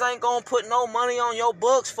niggas ain't gonna put no money on your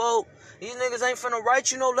books, folk. These niggas ain't finna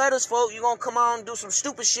write you no letters, folk. You gonna come out and do some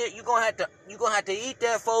stupid shit. You gonna have to eat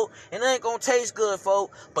that, folk, and it ain't gonna taste good,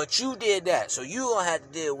 folk. But you did that, so you gonna have to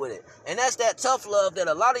deal with it. And that's that tough love that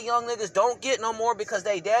a lot of young niggas don't get no more, because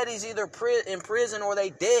they daddies either in prison or they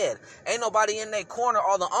dead. Ain't nobody in their corner.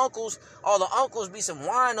 All the uncles be some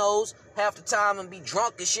winos half the time and be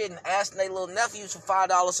drunk and shit and asking their little nephews for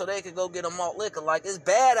 $5 so they could go get a malt liquor. Like, it's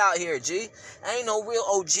bad out here, G. Ain't no real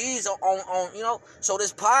OGs on you know. So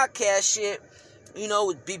this podcast shit, you know,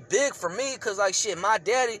 would be big for me, because, like, shit, my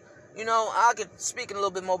daddy, you know, I could speak a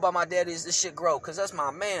little bit more about my daddy as this shit grow, because that's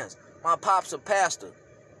my man's. My pop's a pastor.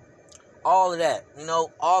 All of that, you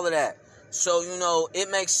know, all of that. So, you know,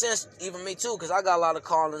 it makes sense, even me too, because I got a lot of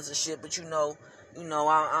callings and shit, but you know, he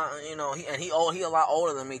a lot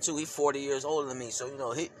older than me too. He 40 years older than me. So,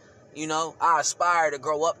 you know, I aspire to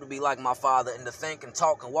grow up to be like my father and to think and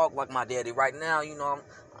talk and walk like my daddy. Right now, you know,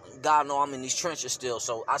 God know I'm in these trenches still,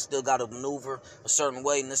 so I still got to maneuver a certain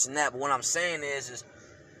way and this and that. But what I'm saying is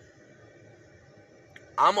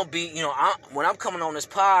I'm gonna be, you know, when I'm coming on this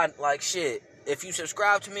pod, like, shit, if you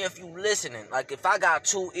subscribe to me, if you listening, like, if I got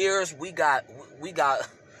 2 ears, we got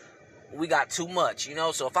too much, you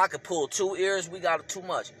know. So if I could pull 2 ears, we got too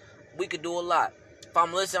much. We could do a lot. If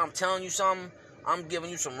I'm listening, I'm telling you something, I'm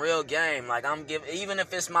giving you some real game. Like, even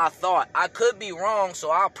if it's my thought, I could be wrong,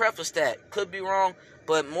 so I'll preface that. Could be wrong,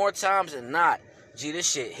 but more times than not, gee,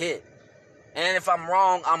 this shit hit. And if I'm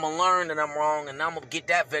wrong, I'm going to learn that I'm wrong, and I'm going to get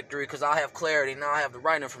that victory, because I'll have clarity, and I'll have the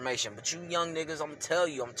right information. But you young niggas, I'm going to tell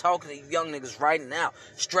you, I'm talking to you young niggas right now,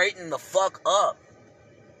 straighten the fuck up.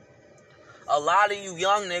 A lot of you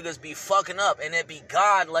young niggas be fucking up, and it be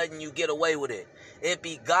God letting you get away with it. It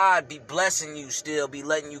be God be blessing you still, be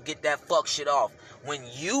letting you get that fuck shit off. When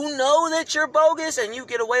you know that you're bogus and you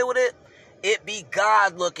get away with it, it be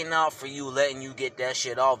God looking out for you, letting you get that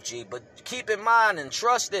shit off, G. But keep in mind and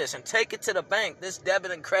trust this and take it to the bank, this debit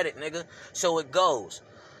and credit, nigga, so it goes.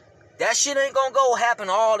 That shit ain't gonna go happen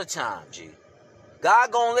all the time, G.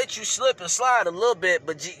 God gonna let you slip and slide a little bit,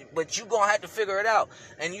 but you gonna have to figure it out.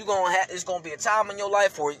 And it's gonna be a time in your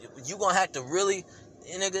life where you gonna have to really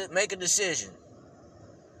nigga, make a decision.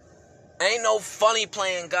 Ain't no funny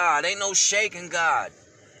playing God. Ain't no shaking God.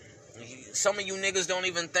 Some of you niggas don't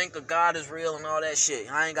even think a God is real and all that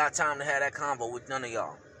shit. I ain't got time to have that convo with none of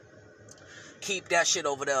y'all. Keep that shit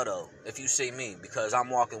over there, though, if you see me, because I'm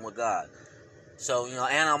walking with God. So, you know,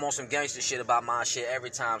 and I'm on some gangster shit about my shit every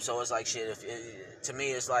time. So it's like shit. To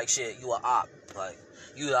me, it's like shit. You a op. Like,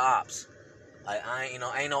 you the ops. Like,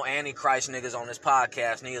 ain't no Antichrist niggas on this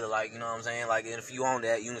podcast neither. Like, you know what I'm saying? Like, if you on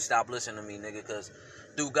that, you can stop listening to me, nigga, because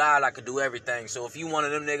through God, I could do everything. So if you one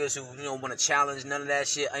of them niggas who, you know, want to challenge none of that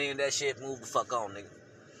shit, any of that shit, move the fuck on, nigga.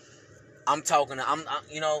 I'm talking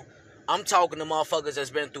to motherfuckers that's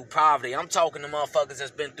been through poverty. I'm talking to motherfuckers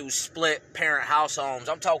that's been through split parent house homes.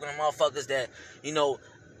 I'm talking to motherfuckers that, you know,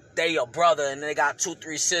 they your brother and they got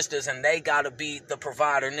 2-3 sisters and they gotta be the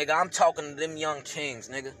provider, nigga. I'm talking to them young kings,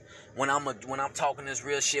 nigga. When I'm talking this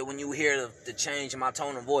real shit, when you hear the change in my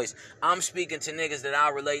tone of voice, I'm speaking to niggas that I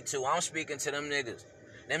relate to. I'm speaking to them niggas.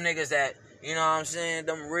 Them niggas that, you know what I'm saying,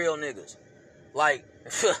 them real niggas. Like,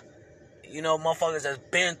 you know, motherfuckers that's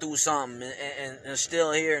been through something and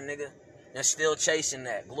still here, nigga. And still chasing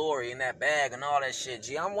that glory and that bag and all that shit.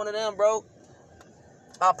 Gee, I'm one of them, bro.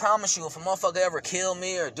 I promise you, if a motherfucker ever kill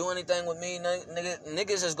me or do anything with me,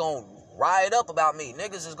 niggas is gonna riot up about me.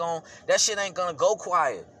 That shit ain't gonna go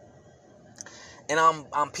quiet. And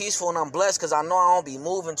I'm peaceful and I'm blessed because I know I don't be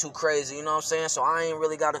moving too crazy, you know what I'm saying? So I ain't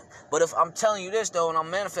really gotta. But if I'm telling you this, though, and I'm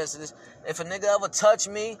manifesting this, if a nigga ever touch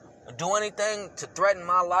me or do anything to threaten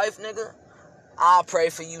my life, nigga, I'll pray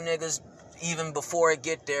for you niggas even before it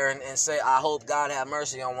get there and say, I hope God have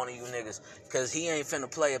mercy on one of you niggas because he ain't finna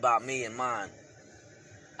play about me and mine.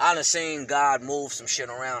 I done seen God move some shit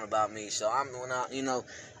around about me, so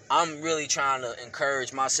I'm really trying to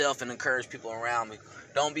encourage myself and encourage people around me.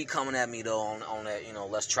 Don't be coming at me, though, on that, you know,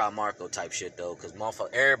 let's try Marco type shit, though, because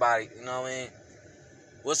motherfucker, everybody, you know what I mean?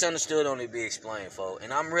 What's understood don't need to be explained, folks.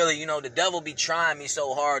 And I'm really, you know, the devil be trying me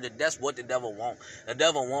so hard that that's what the devil want. The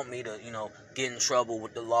devil want me to, you know, get in trouble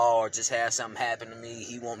with the law or just have something happen to me.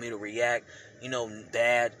 He want me to react, you know,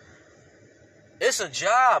 bad. It's a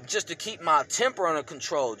job just to keep my temper under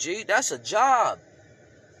control, G. That's a job.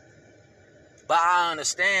 But I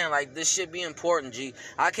understand, like, this shit be important, G.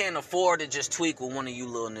 I can't afford to just tweak with one of you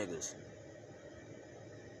little niggas.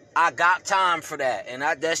 I got time for that. And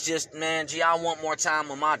that's just, man, G, I want more time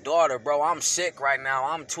with my daughter, bro. I'm sick right now.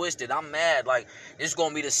 I'm twisted. I'm mad. Like, this is going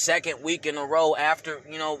to be the second week in a row after,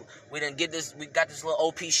 you know, we got this little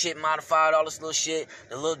OP shit modified, all this little shit,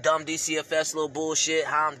 the little dumb DCFS little bullshit,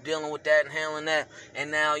 how I'm dealing with that and handling that.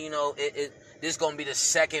 And now, you know, this is going to be the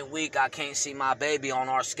second week I can't see my baby on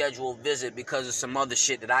our scheduled visit because of some other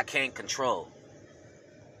shit that I can't control.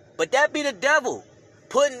 But that be the devil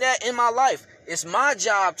putting that in my life. It's my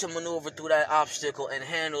job to maneuver through that obstacle and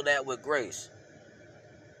handle that with grace.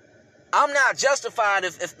 I'm not justified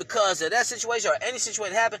if because of that situation or any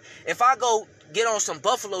situation happen, if I go get on some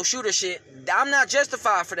Buffalo shooter shit, I'm not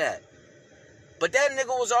justified for that. But that nigga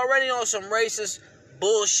was already on some racist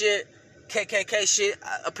bullshit, KKK shit,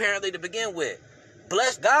 apparently to begin with.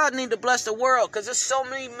 God need to bless the world, because there's so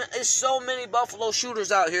many Buffalo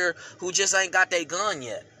shooters out here who just ain't got their gun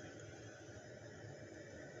yet.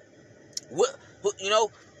 You know,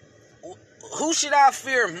 who should I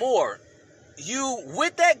fear more? You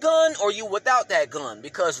with that gun or you without that gun?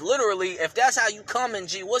 Because literally, if that's how you coming,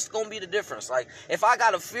 G, what's going to be the difference? Like, if I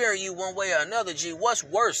got to fear you one way or another, G, what's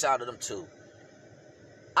worse out of them two?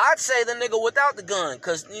 I'd say the nigga without the gun,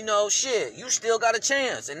 because, you know, shit, you still got a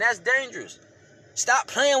chance, and that's dangerous. Stop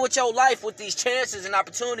playing with your life with these chances and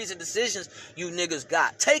opportunities and decisions you niggas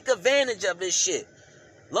got. Take advantage of this shit.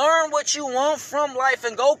 Learn what you want from life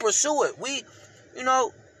and go pursue it. You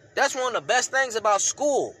know, that's one of the best things about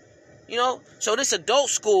school. You know, so this adult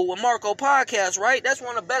school with Marco podcast, right? That's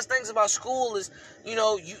one of the best things about school is, you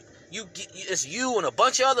know, it's you and a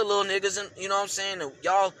bunch of other little niggas, and you know what I'm saying, and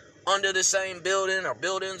y'all under the same building or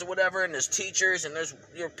buildings or whatever, and there's teachers and there's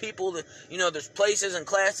your people that, you know, there's places and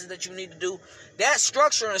classes that you need to do. That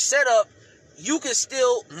structure and setup, you can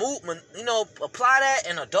still move, you know, apply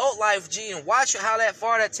that in adult life, G, and watch how that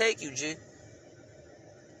far take you, G.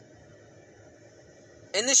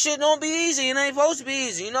 And this shit don't be easy. It ain't supposed to be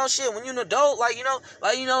easy. You know, shit, when you're an adult,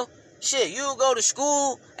 shit, you go to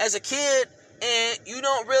school as a kid and you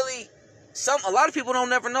don't really, a lot of people don't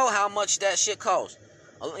never know how much that shit costs.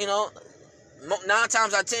 You know, 9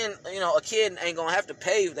 times out of 10, you know, a kid ain't gonna have to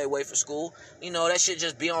pay their way for school. You know, that shit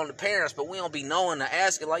just be on the parents, but we don't be knowing to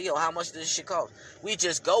ask it, like, yo, how much does this shit cost? We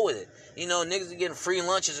just go with it. You know, niggas are getting free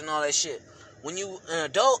lunches and all that shit. When you an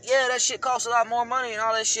adult, yeah, that shit costs a lot more money and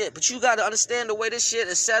all that shit. But you got to understand the way this shit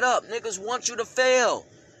is set up. Niggas want you to fail.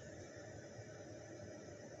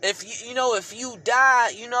 if you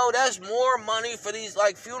die, that's more money for these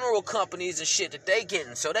like funeral companies and shit that they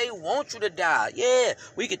getting. So they want you to die. Yeah,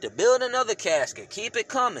 we get to build another casket. Keep it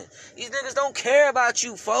coming. These niggas don't care about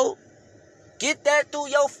you, folk. Get that through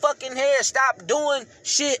your fucking head. Stop doing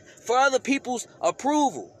shit for other people's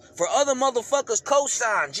approval. For other motherfuckers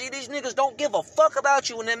cosign. Gee, these niggas don't give a fuck about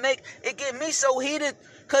you, and it get me so heated.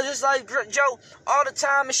 Cause it's like, Joe, all the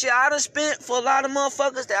time and shit I done spent for a lot of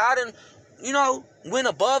motherfuckers that I done, went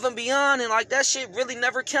above and beyond, and like that shit really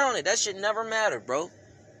never counted. That shit never mattered, bro.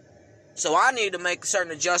 So I need to make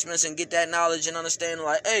certain adjustments and get that knowledge and understanding.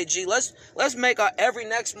 Like, hey, G, let's make our every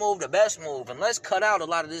next move the best move, and let's cut out a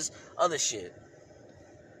lot of this other shit.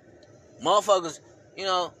 Motherfuckers,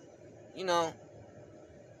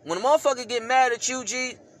 when a motherfucker get mad at you,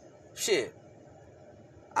 G, shit,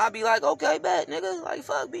 I be like, okay, bet, nigga. Like,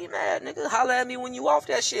 fuck, be mad, nigga. Holla at me when you off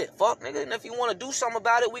that shit. Fuck, nigga. And if you want to do something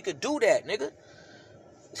about it, we could do that, nigga.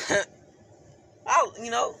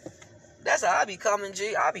 That's how I be coming,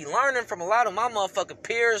 G. I be learning from a lot of my motherfucking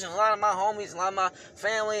peers and a lot of my homies, a lot of my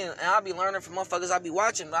family, and I be learning from motherfuckers I be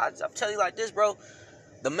watching. I'll tell you like this, bro.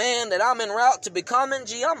 The man that I'm en route to becoming,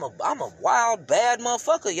 G, I'm a wild, bad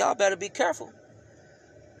motherfucker. Y'all better be careful.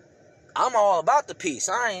 I'm all about the peace.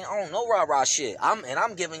 I ain't on no rah-rah shit.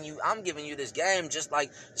 I'm giving you this game just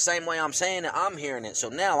like the same way I'm saying it, I'm hearing it. So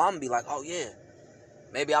now I'm gonna be like, oh yeah.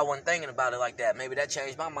 Maybe I wasn't thinking about it like that. Maybe that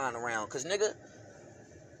changed my mind around. Cause nigga,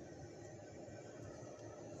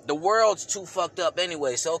 the world's too fucked up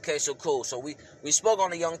anyway. So okay, so cool. So we spoke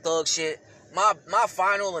on the Young Thug shit. My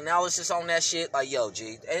final analysis on that shit, like, yo,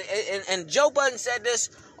 G. And Joe Budden said this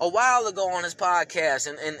a while ago on his podcast,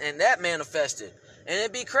 and that manifested. And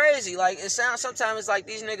it'd be crazy. Like, it sounds sometimes it's like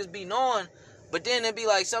these niggas be knowing, but then it'd be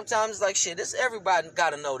like sometimes it's like, shit, this everybody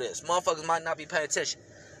gotta know this. Motherfuckers might not be paying attention.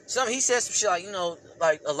 He said some shit like,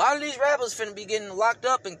 like a lot of these rappers finna be getting locked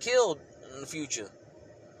up and killed in the future.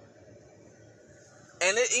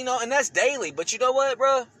 And and that's daily. But you know what,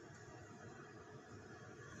 bro?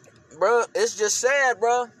 Bro, it's just sad,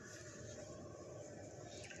 bro.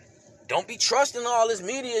 Don't be trusting all this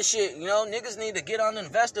media shit, Niggas need to get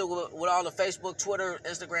uninvested with all the Facebook, Twitter,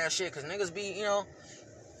 Instagram shit. Because niggas be, it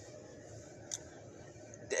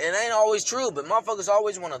ain't always true. But motherfuckers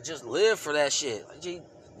always want to just live for that shit. Like, gee,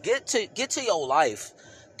 get to your life.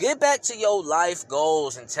 Get back to your life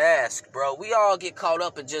goals and tasks, bro. We all get caught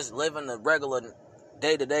up in just living the regular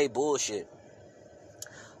day-to-day bullshit.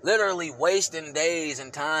 Literally wasting days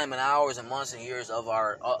and time and hours and months and years of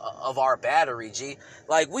our battery, G.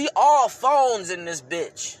 Like, we all phones in this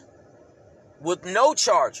bitch with no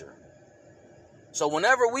charger. So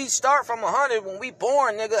whenever we start from 100, when we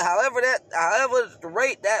born, nigga, however the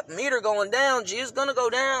rate that meter going down, G, it's gonna go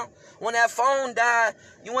down. When that phone die,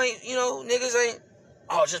 you ain't, niggas ain't,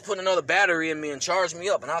 oh, just put another battery in me and charge me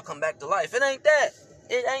up and I'll come back to life. It ain't that.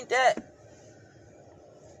 It ain't that.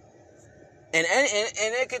 And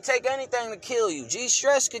it could take anything to kill you.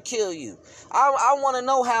 Stress could kill you. I want to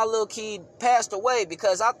know how Lil Keed passed away,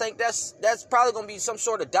 because I think that's probably going to be some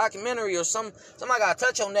sort of documentary or somebody got to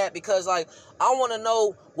touch on that, because like I want to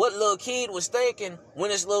know what Lil Keed was thinking when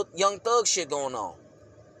this little Young Thug shit going on.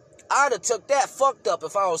 I'd have took that fucked up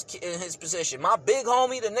if I was in his position. My big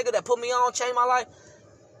homie, the nigga that put me on, changed my life,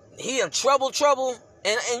 he in trouble.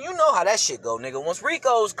 And you know how that shit go, nigga. Once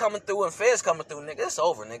Rico's coming through and Feds coming through, nigga, it's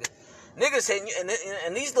over, nigga. Niggas hitting you,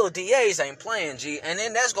 and these little DAs ain't playing, G, and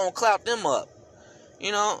then that's gonna clap them up.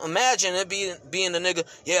 Imagine it being the nigga,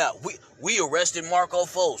 yeah, we arrested Marco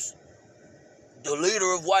Fos, the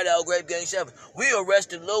leader of Whiteout Grape Gang 7. We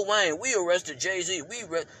arrested Lil Wayne. We arrested Jay-Z. We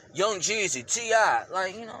Young Jeezy, T.I.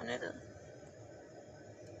 Like, nigga.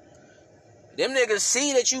 Them niggas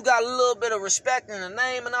see that you got a little bit of respect in the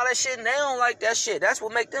name and all that shit, and they don't like that shit. That's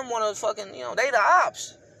what make them want to fucking, they the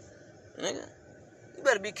ops. Nigga. You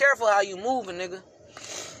better be careful how you moving, nigga.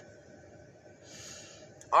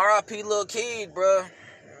 R.I.P. Lil Keed, bruh.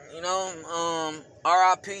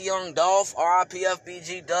 R.I.P. Young Dolph, R.I.P.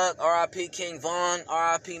 FBG Duck, R.I.P. King Von,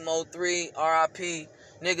 R.I.P. Mo 3, R.I.P.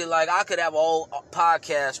 Nigga, like, I could have a whole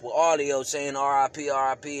podcast with audio saying R.I.P.,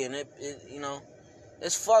 R.I.P., and it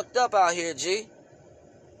it's fucked up out here, G.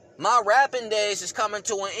 My rapping days is coming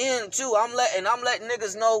to an end, too. I'm letting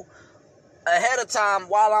niggas know ahead of time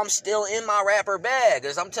while I'm still in my rapper bag.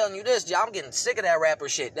 As I'm telling you this, G, I'm getting sick of that rapper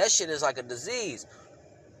shit. That shit is like a disease.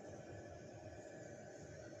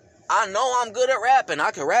 I know I'm good at rapping. I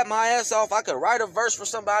can rap my ass off. I could write a verse for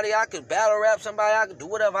somebody. I could battle rap somebody. I could do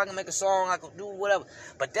whatever. I can make a song. I could do whatever.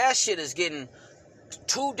 But that shit is getting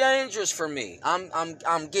too dangerous for me. I'm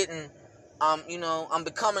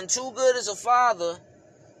becoming too good as a father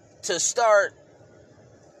to start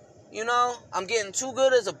You know, I'm getting too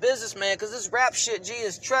good as a businessman because this rap shit, G,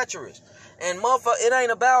 is treacherous. And motherfucker, it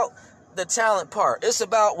ain't about the talent part. It's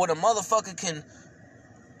about what a motherfucker can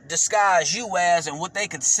disguise you as and what they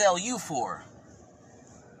could sell you for.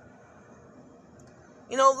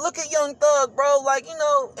 You know, look at Young Thug, bro. Like,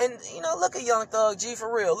 look at Young Thug, G,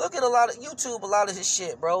 for real. Look at a lot of his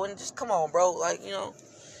shit, bro. And just, come on, bro. Like,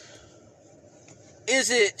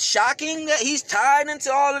 is it shocking that he's tied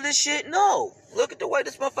into all of this shit? No. Look at the way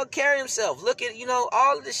this motherfucker carry himself. Look at,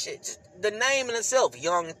 all of this shit. Just the name in itself,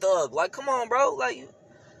 Young Thug. Like, come on, bro. Like,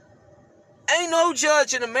 ain't no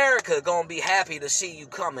judge in America gonna be happy to see you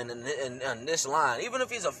coming in this line. Even if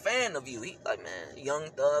he's a fan of you. He like, man, Young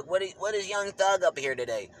Thug. What is Young Thug up here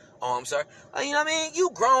today? Oh, I'm sorry. Like, you know what I mean?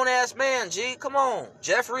 You grown-ass man, G. Come on.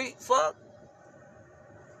 Jeffrey, fuck.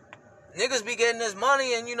 Niggas be getting this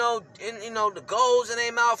money and, the golds in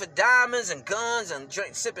their mouth and diamonds and guns and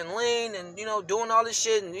sipping lean and, doing all this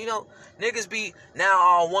shit. And, niggas be, now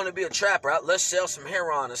I want to be a trapper. Let's sell some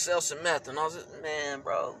heroin and sell some meth and all this. Man,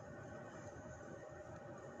 bro.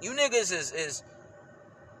 You niggas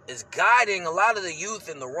is guiding a lot of the youth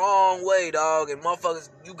in the wrong way, dog. And motherfuckers,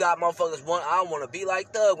 you got motherfuckers, I want to be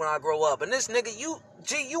like Thug when I grow up. And this nigga,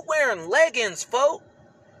 you wearing leggings, folk.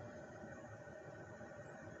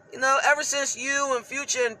 Ever since you and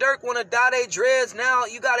Future and Dirk want to dye their dreads, now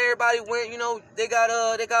you got everybody wearing, they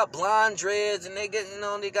got blonde dreads and they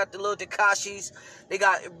got the little Tekashis. They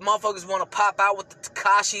got motherfuckers want to pop out with the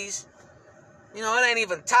Tekashis. It ain't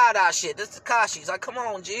even tie-dye shit. This Tekashis. Like, come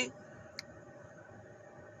on, G.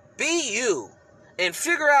 Be you and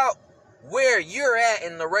figure out where you're at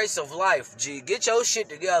in the race of life, G. Get your shit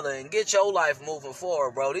together and get your life moving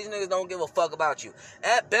forward, bro. These niggas don't give a fuck about you.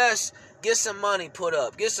 At best, get some money put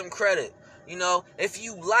up. Get some credit. If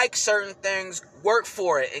you like certain things, work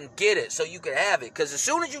for it and get it so you can have it. Because as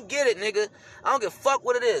soon as you get it, nigga, I don't give a fuck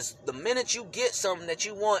what it is. The minute you get something that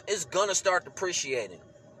you want, it's gonna start depreciating.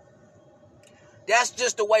 That's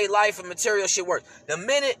just the way life and material shit works. The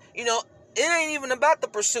minute, it ain't even about the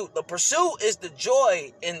pursuit. The pursuit is the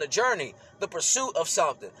joy in the journey. The pursuit of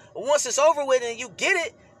something. But once it's over with and you get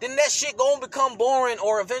it, then that shit gonna become boring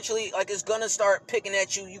or eventually, like, it's gonna start picking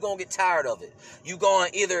at you. You gonna get tired of it. You gonna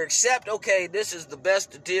either accept, okay, this is the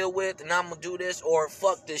best to deal with and I'm gonna do this, or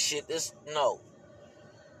fuck this shit. No.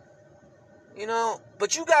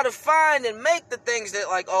 But you gotta find and make the things that,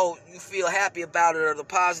 like, oh, you feel happy about it, or the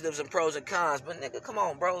positives and pros and cons. But nigga, come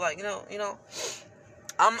on, bro. Like,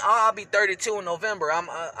 I'll be 32 in November.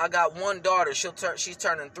 I got one daughter. She's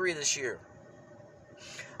turning 3 this year.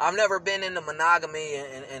 I've never been into monogamy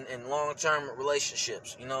and long-term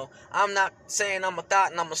relationships. I'm not saying I'm a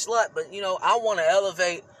thought and I'm a slut, but I want to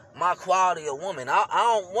elevate my quality of woman. I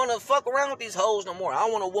don't want to fuck around with these hoes no more. I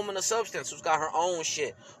want a woman of substance who's got her own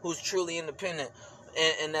shit, who's truly independent,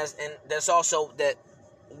 and that's also that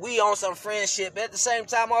we on some friendship. At the same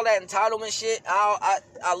time, all that entitlement shit,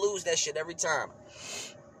 I lose that shit every time.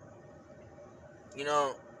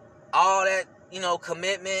 All that,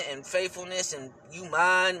 commitment and faithfulness and you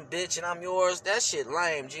mine, bitch, and I'm yours, that shit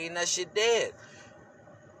lame, G, and that shit dead.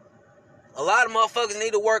 A lot of motherfuckers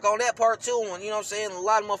need to work on that part too. And, what I'm saying? A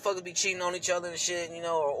lot of motherfuckers be cheating on each other and shit,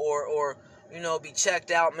 or be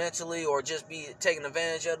checked out mentally, or just be taking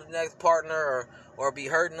advantage of the next partner, or be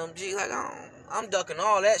hurting them. Gee, like, I'm ducking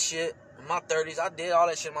all that shit in my 30s. I did all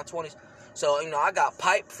that shit in my 20s. So, I got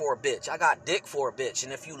pipe for a bitch. I got dick for a bitch.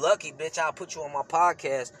 And if you lucky, bitch, I'll put you on my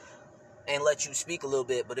podcast and let you speak a little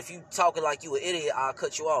bit. But if you talking like you an idiot, I'll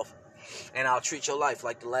cut you off. And I'll treat your life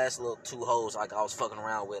like the last little 2 hoes like I was fucking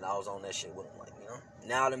around with. I was on that shit with them. Like,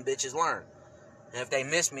 now them bitches learn. And if they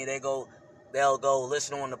miss me, they'll go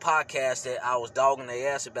listen on the podcast that I was dogging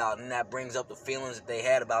their ass about. And that brings up the feelings that they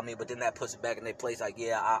had about me. But then that puts it back in their place. Like,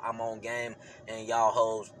 yeah, I'm on game. And y'all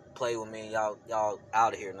hoes play with me. And y'all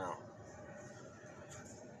out of here now.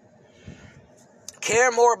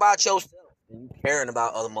 Care more about yourself than you caring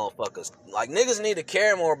about other motherfuckers. Like, niggas need to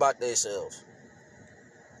care more about themselves.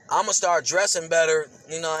 I'm gonna start dressing better,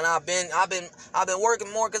 and I've been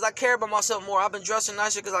working more because I care about myself more. I've been dressing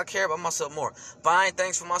nicer because I care about myself more. Buying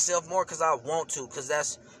things for myself more because I want to, because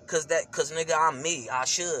nigga, I'm me. I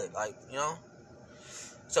should, like,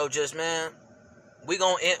 So just, man, we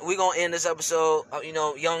gonna end this episode.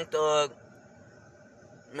 Young Thug.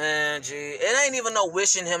 Man, G, it ain't even no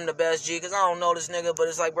wishing him the best, G, because I don't know this nigga, but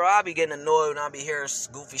it's like, bro, I be getting annoyed when I be hearing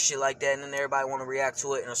goofy shit like that, and then everybody want to react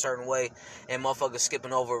to it in a certain way, and motherfuckers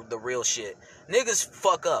skipping over the real shit. Niggas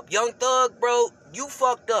fuck up. Young Thug, bro, you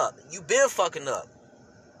fucked up. You been fucking up.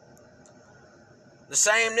 The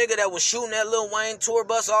same nigga that was shooting that Lil Wayne tour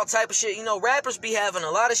bus, all type of shit. Rappers be having a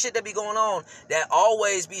lot of shit that be going on that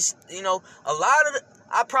always be,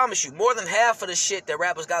 I promise you, more than half of the shit that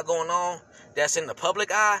rappers got going on that's in the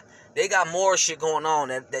public eye, they got more shit going on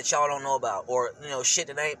that y'all don't know about, or, you know, shit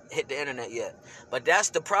that ain't hit the internet yet. But that's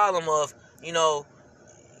the problem of, you know,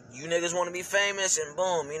 you niggas want to be famous and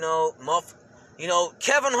boom, you know,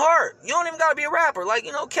 Kevin Hart. You don't even got to be a rapper. Like,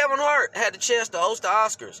 you know, Kevin Hart had the chance to host the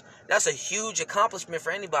Oscars. That's a huge accomplishment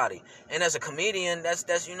for anybody. And as a comedian,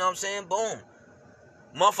 that's you know what I'm saying? Boom.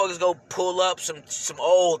 Motherfuckers go pull up some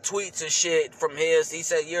old tweets and shit from he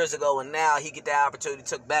said years ago, and now he get that opportunity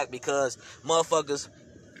took back because motherfuckers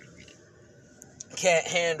can't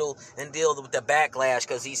handle and deal with the backlash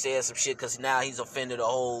because he said some shit because now he's offended a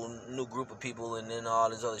whole new group of people and then all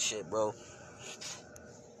this other shit, bro.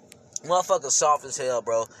 Motherfuckers soft as hell,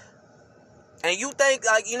 bro. And you think,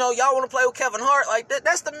 like, you know, y'all want to play with Kevin Hart? Like,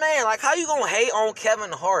 that's the man. Like, how you gonna hate on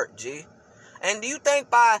Kevin Hart, G? And do you think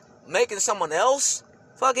by making someone else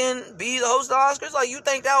fucking be the host of the Oscars, like, you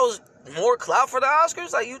think that was more clout for the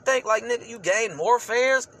Oscars? Like, you think, like, nigga, you gain more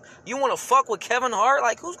fans? You want to fuck with Kevin Hart?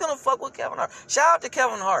 Like, who's gonna fuck with Kevin Hart? Shout out to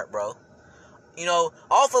Kevin Hart, bro. You know,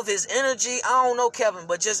 off of his energy, I don't know Kevin,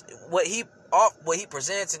 but just what he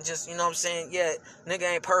presents and just, you know what I'm saying, yeah, nigga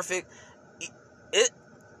ain't perfect.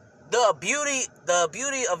 The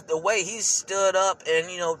beauty of the way he stood up and,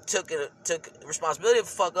 you know, took responsibility for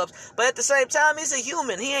fuck ups, but at the same time, he's a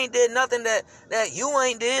human. He ain't did nothing that you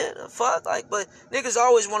ain't did. Fuck, like, but niggas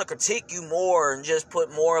always want to critique you more and just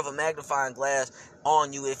put more of a magnifying glass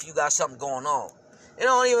on you if you got something going on. It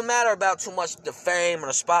don't even matter about too much the fame or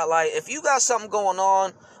the spotlight. If you got something going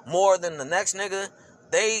on more than the next nigga,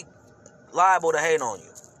 they liable to hate on you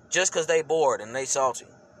just because they bored and they salty.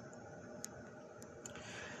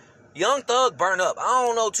 Young Thug burn up. I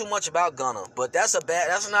don't know too much about Gunna, but that's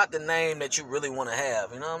not the name that you really want to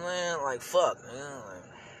have. You know what I'm saying? Like, fuck, man.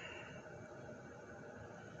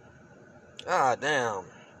 Like, ah, damn.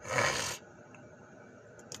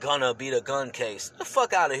 Gunna beat a gun case. Get the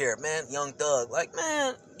fuck out of here, man. Young Thug. Like,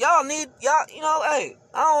 man, y'all, you know, hey,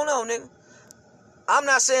 I don't know, nigga. I'm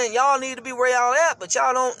not saying y'all need to be where y'all at, but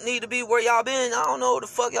y'all don't need to be where y'all been. I don't know where the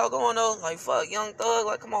fuck y'all going, though. Like, fuck, Young Thug.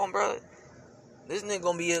 Like, come on, bro. This nigga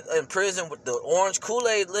gonna be in prison with the orange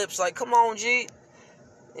Kool-Aid lips. Like, come on, G.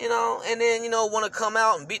 You know, and then, you know, want to come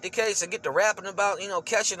out and beat the case and get to rapping about, you know,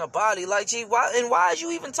 catching a body. Like, G, why is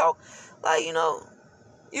you even talk? Like, you know,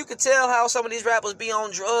 you could tell how some of these rappers be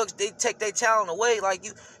on drugs. They take their talent away. Like,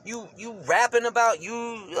 you rapping about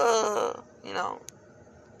you know,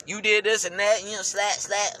 you did this and that, you know,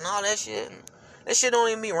 slat, and all that shit. And that shit don't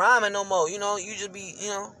even be rhyming no more. You know, you just be, you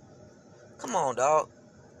know, come on, dog.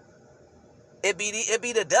 It be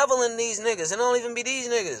the devil in these niggas. It don't even be these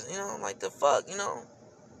niggas. You know, like, the fuck, you know.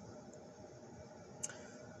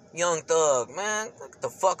 Young Thug, man, get the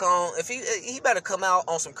fuck on. If he better come out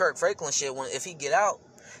on some Kirk Franklin shit if he get out.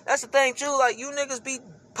 That's the thing too. Like, you niggas be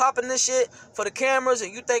popping this shit for the cameras,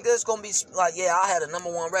 and you think it's gonna be like, yeah, I had a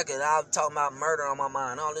 #1 record. I was talking about murder on my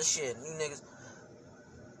mind, all this shit. And you niggas,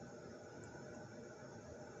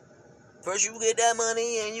 first you get that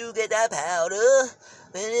money and you get that powder.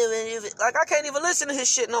 Like, I can't even listen to his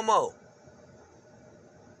shit no more.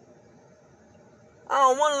 I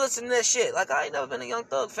don't want to listen to that shit. Like, I ain't never been a Young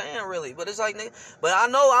Thug fan, really. But it's like, nigga. But I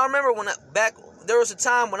remember when there was a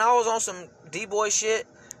time when I was on some D-boy shit,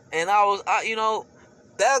 and you know,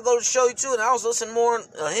 that'll go to show you too, and I was listening more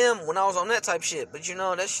to him when I was on that type shit. But, you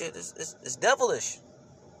know, that shit is devilish.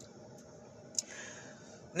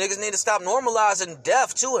 Niggas need to stop normalizing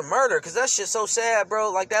death, too, and murder, because that shit's so sad,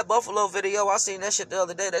 bro. Like, that Buffalo video, I seen that shit the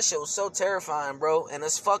other day. That shit was so terrifying, bro. And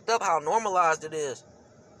it's fucked up how normalized it is.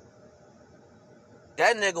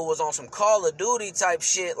 That nigga was on some Call of Duty type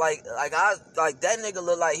shit. Like that nigga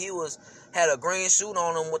looked like he had a green suit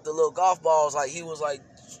on him with the little golf balls. Like, he was, like,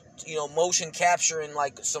 you know, motion capturing,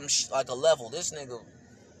 like, like a level. This nigga,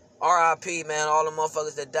 R.I.P., man, all the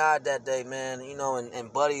motherfuckers that died that day, man, you know,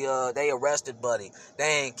 and Buddy, they arrested Buddy.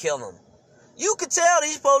 They ain't kill him. You could tell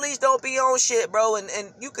these police don't be on shit, bro, and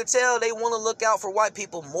you could tell they want to look out for white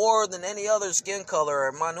people more than any other skin color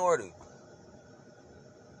or minority.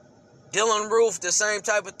 Dylan Roof, the same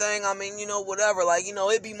type of thing. I mean, you know, whatever. Like, you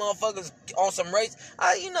know, it be motherfuckers on some race.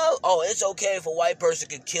 You know, oh, it's okay if a white person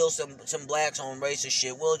could kill some blacks on racist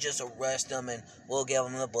shit. We'll just arrest them and we'll give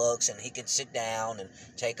him the books and he can sit down and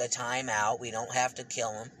take a time out. We don't have to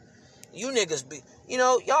kill him. You niggas be, you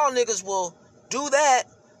know, y'all niggas will do that,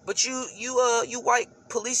 but you white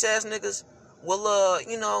police ass niggas will,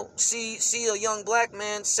 you know, see a young black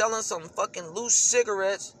man selling some fucking loose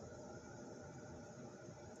cigarettes.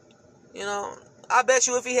 You know, I bet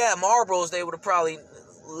you if he had Marlboros, they would have probably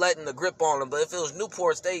letting the grip on him. But if it was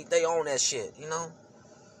Newports, they own that shit, you know?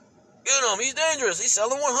 Get him. He's dangerous. He's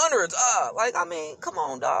selling 100s. Like, I mean, come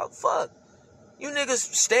on, dog. Fuck. You niggas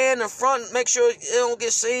stand in front, make sure it don't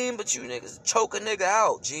get seen, but you niggas choke a nigga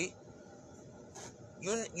out, G.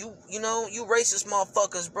 You know, you racist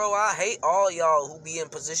motherfuckers, bro. I hate all y'all who be in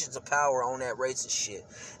positions of power on that racist shit.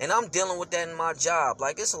 And I'm dealing with that in my job.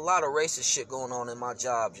 Like, it's a lot of racist shit going on in my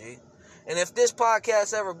job, G. And if this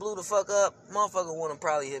podcast ever blew the fuck up, motherfucker wouldn't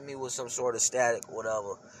probably hit me with some sort of static or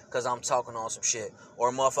whatever, because I'm talking on some shit.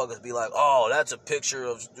 Or motherfuckers be like, oh, that's a picture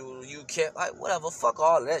of, you can't, like, whatever, fuck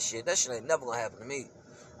all of that shit. That shit ain't never gonna happen to me.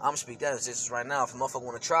 I'm speaking that existence right now. If a motherfucker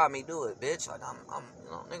wanna try me, do it, bitch. Like, I'm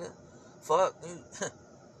you know, nigga, fuck.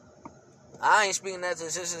 I ain't speaking that to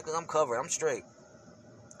existence because I'm covered. I'm straight.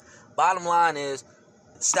 Bottom line is,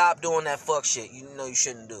 stop doing that fuck shit you know you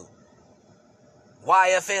shouldn't do.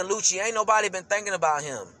 YFN Lucci, ain't nobody been thinking about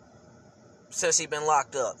him since he been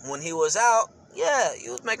locked up. When he was out, yeah, he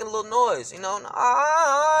was making a little noise, you know. You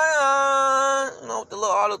know, with the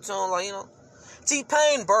little auto-tune, like, you know.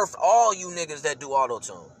 T-Pain birthed all you niggas that do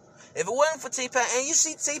auto-tune. If it wasn't for T-Pain, and you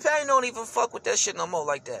see T-Pain don't even fuck with that shit no more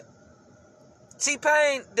like that.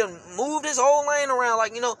 T-Pain done moved his whole lane around,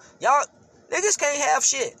 like, you know, y'all, niggas can't have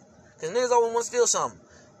shit. Because niggas always want to steal something.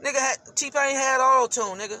 T-Pain had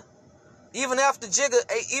auto-tune, nigga. Even after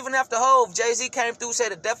Hove, Jay-Z came through,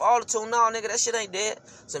 said the death auto-tune, no, nigga, that shit ain't dead.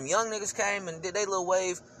 Some young niggas came and did they little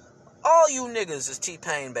wave. All you niggas is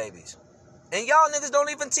T-Pain babies. And y'all niggas don't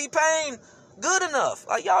even T-Pain good enough.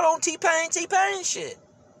 Like, y'all don't T-Pain shit.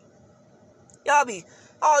 Y'all be,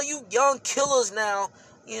 all you young killers now,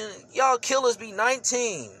 y'all killers be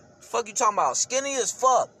 19. Fuck you talking about? Skinny as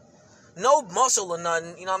fuck. No muscle or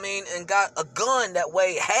nothing, you know what I mean? And got a gun that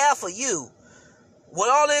weigh half of you. With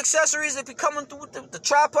all the accessories that be coming through with the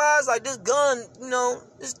tripods, like this gun, you know,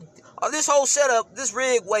 this whole setup, this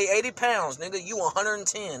rig weigh 80 pounds, nigga. You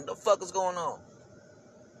 110. The fuck is going on?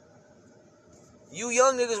 You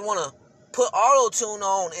young niggas want to put auto-tune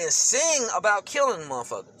on and sing about killing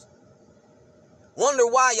motherfuckers. Wonder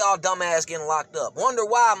why y'all dumbass getting locked up. Wonder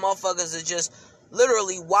why motherfuckers are just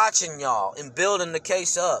literally watching y'all and building the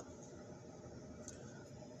case up.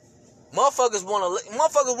 Motherfuckers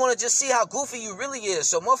want to just see how goofy you really is.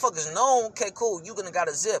 So motherfuckers know, okay, cool, you gonna got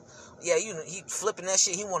a zip. Yeah, he flipping that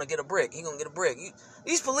shit. He want to get a brick. He gonna get a brick.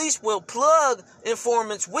 These police will plug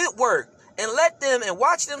informants with work and let them and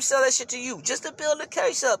watch them sell that shit to you just to build the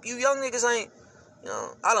case up. You young niggas ain't, you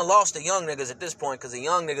know, I done lost the young niggas at this point because the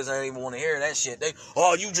young niggas ain't even want to hear that shit. They,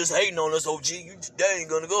 oh, you just hating on us, OG. They ain't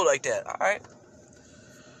gonna go like that. All right.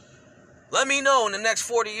 Let me know in the next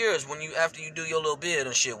 40 years when after you do your little bid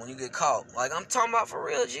and shit, when you get caught. Like, I'm talking about for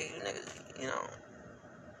real, G, you niggas, you know.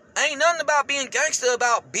 Ain't nothing about being gangster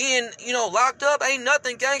about being, you know, locked up. Ain't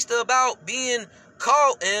nothing gangster about being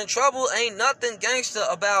caught in trouble. Ain't nothing gangster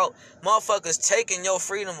about motherfuckers taking your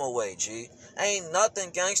freedom away, G. Ain't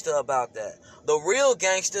nothing gangster about that. The real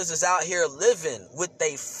gangsters is out here living with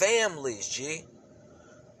their families, G.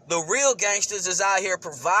 The real gangsters is out here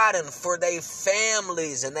providing for their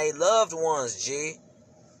families and their loved ones, G.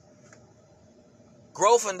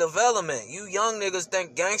 Growth and development. You young niggas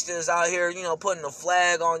think gangsters out here, you know, putting a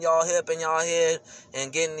flag on y'all hip and y'all head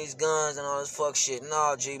and getting these guns and all this fuck shit.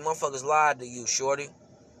 Nah, G, motherfuckers lied to you, shorty.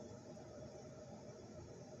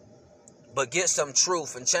 But get some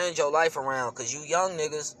truth and change your life around, because you young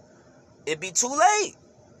niggas, it be too late.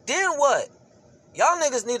 Then what? Y'all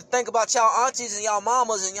niggas need to think about y'all aunties and y'all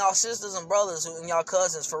mamas and y'all sisters and brothers and y'all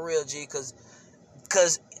cousins for real, G.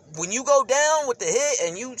 Because when you go down with the hit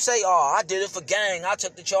and you say, oh, I did it for gang. I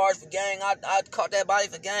took the charge for gang. I caught that body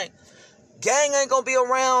for gang. Gang ain't going to be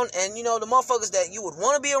around. And, you know, the motherfuckers that you would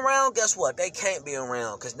want to be around, guess what? They can't be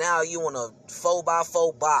around because now you in a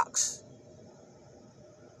 4x4 box.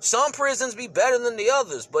 Some prisons be better than the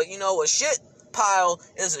others. But, you know, a shit pile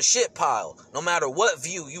is a shit pile. No matter what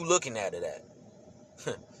view you looking at it at.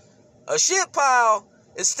 A shit pile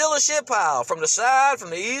is still a shit pile. From the side, from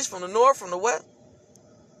the east, from the north, from the west.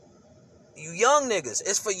 You young niggas.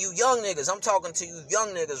 It's for you young niggas. I'm talking to you young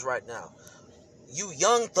niggas right now. You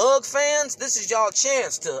young thug fans, this is y'all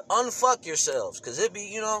chance to unfuck yourselves. Because it be,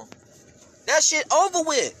 you know, that shit over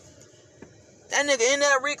with. That nigga in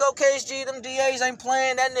that Rico case, G, them DAs ain't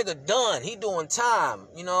playing. That nigga done. He doing time,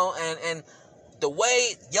 you know, and the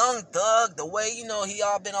way Young Thug, the way, you know, he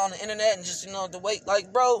all been on the internet and just, you know, the way,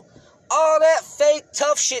 like, bro, all that fake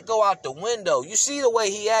tough shit go out the window. You see the way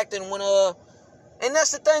he acting when, and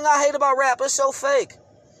that's the thing I hate about rap. It's so fake.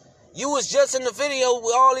 You was just in the video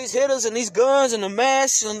with all these hitters and these guns and the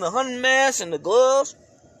masks and the hunting masks and the gloves.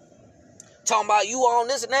 Talking about you on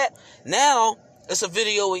this and that. Now, it's a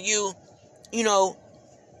video of you, you know,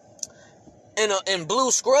 in blue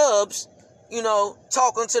scrubs, you know,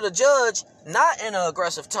 talking to the judge, not in an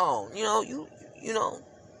aggressive tone. You know, you know.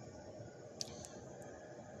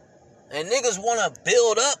 And niggas want to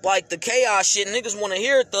build up like the chaos shit. Niggas want to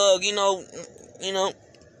hear Thug, you know,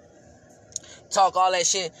 talk all that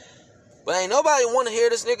shit. But ain't nobody want to hear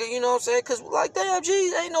this nigga, you know what I'm saying? Because, like, damn,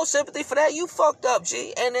 G, ain't no sympathy for that. You fucked up,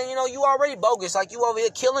 G. And then, you know, you already bogus. Like, you over here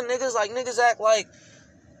killing niggas. Like, niggas act like,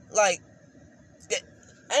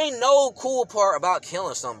 ain't no cool part about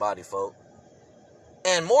killing somebody, folk.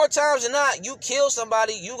 And more times than not, you kill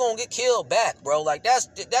somebody, you gonna get killed back, bro. Like, that's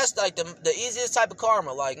like the easiest type of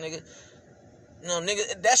karma. Like, nigga, you know,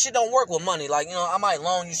 nigga, that shit don't work with money. Like, you know, I might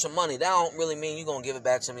loan you some money. That don't really mean you gonna give it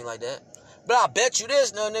back to me like that. But I bet you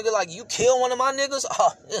this, no, nigga, like, you kill one of my niggas,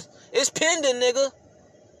 it's pending, nigga.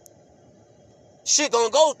 Shit gonna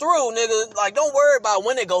go through, nigga. Like, don't worry about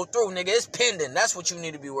when it go through, nigga. It's pending. That's what you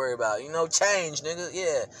need to be worried about. You know, change, nigga.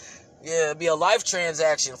 Yeah. Yeah, it'd be a life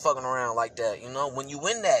transaction fucking around like that, you know? When you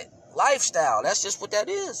win that lifestyle, that's just what that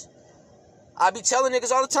is. I be telling niggas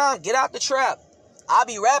all the time, get out the trap. I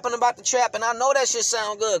be rapping about the trap, and I know that shit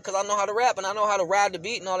sound good, because I know how to rap, and I know how to ride the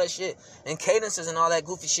beat and all that shit, and cadences and all that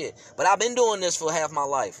goofy shit. But I've been doing this for half my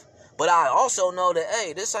life. But I also know that,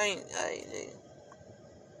 hey, this ain't, hey.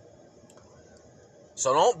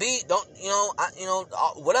 So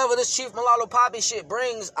whatever this Chief Mulatto Poppy shit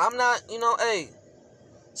brings, I'm not, you know, hey,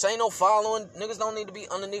 this ain't no following. Niggas don't need to be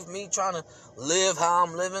underneath me trying to live how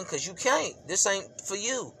I'm living, because you can't. This ain't for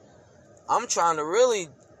you. I'm trying to really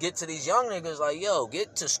get to these young niggas like, yo,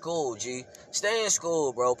 get to school, G. Stay in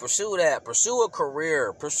school, bro. Pursue that. Pursue a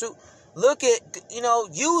career. Look at, you know,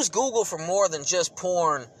 use Google for more than just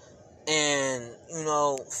porn and, you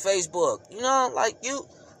know, Facebook. You know, like, you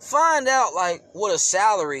find out, like, what a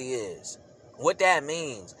salary is, what that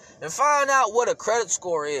means, and find out what a credit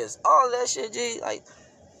score is. All of that shit, G, like,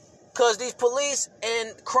 because these police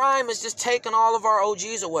and crime is just taking all of our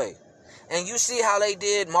OGs away. And you see how they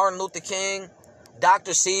did Martin Luther King,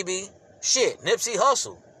 Dr. Sebi, shit, Nipsey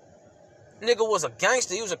Hussle. Nigga was a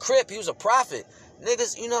gangster, he was a Crip, he was a prophet.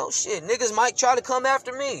 Niggas, you know, shit, niggas might try to come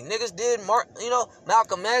after me. Niggas did,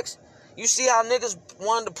 Malcolm X. You see how niggas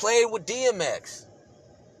wanted to play with DMX.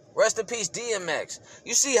 Rest in peace, DMX.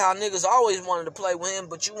 You see how niggas always wanted to play with him,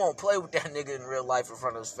 but you won't play with that nigga in real life in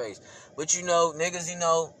front of his face. But you know, niggas, you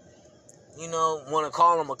know, want to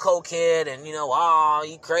call him a cokehead and, you know,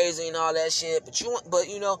 he crazy and all that shit. But you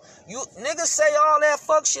niggas say all that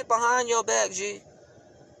fuck shit behind your back, G.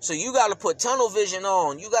 So you got to put tunnel vision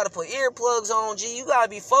on. You got to put earplugs on, G. You got to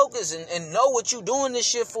be focused and know what you doing this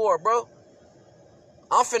shit for, bro.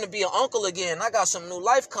 I'm finna be an uncle again. I got some new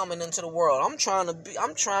life coming into the world. I'm trying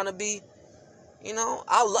to be, you know,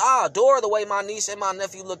 I adore the way my niece and my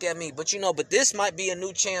nephew look at me. But, you know, this might be a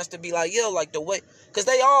new chance to be like, yo, like the way, because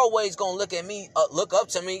they always gonna look at me, look up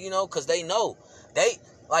to me, you know, because they know.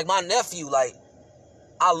 Like my nephew, like,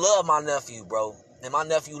 I love my nephew, bro. And my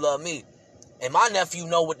nephew love me. And my nephew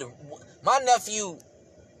know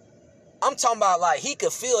I'm talking about, like, he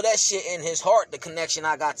could feel that shit in his heart, the connection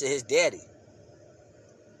I got to his daddy.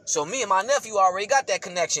 So me and my nephew already got that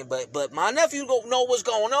connection, but my nephew don't know what's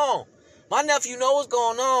going on. My nephew know what's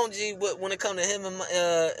going on, G, when it come to him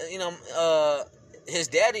and his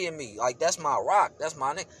daddy and me. Like, that's my rock, that's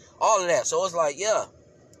my nigga, all of that. So it's like, yeah.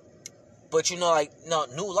 But you know, like,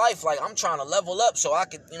 new life, like, I'm trying to level up so I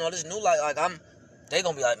could, you know, this new life, like, they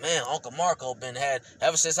gonna be like, man, Uncle Marco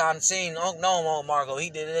ever since I've seen Uncle Marco, he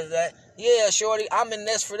did this, that. Yeah, shorty, I'm in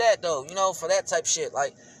this for that though, you know, for that type shit.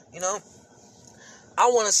 Like, you know, I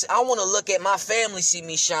wanna look at my family see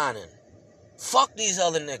me shining. Fuck these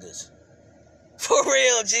other niggas. For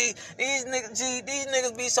real, G. These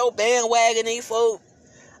niggas be so bandwagon-y, folk.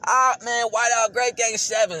 Man, White Out Great Gang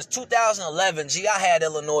 7s, 2011, G, I had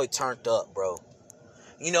Illinois turned up, bro.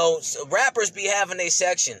 You know, so rappers be having their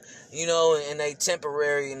section, you know, and they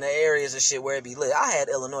temporary in the areas and shit where it be lit. I had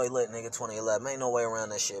Illinois lit, nigga, 2011. Ain't no way around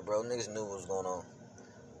that shit, bro. Niggas knew what was going on.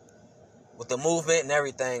 With the movement and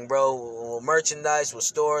everything, bro. With merchandise, with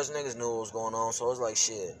stores, niggas knew what was going on. So it was like,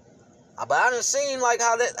 shit. But I done seen, like,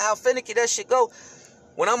 how finicky that shit go.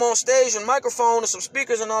 When I'm on stage with a microphone and some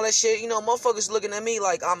speakers and all that shit, you know, motherfuckers looking at me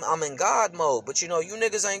like I'm in God mode. But, you know, you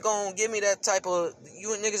niggas ain't gonna give me that you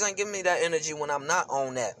niggas ain't giving me that energy when I'm not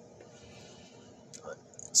on that.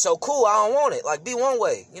 So, cool, I don't want it. Like, be one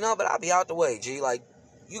way, you know, but I'll be out the way, G. Like,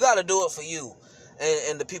 you gotta do it for you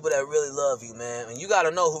and the people that really love you, man. And you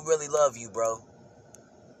gotta know who really love you, bro.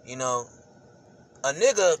 You know, a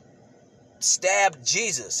nigga stabbed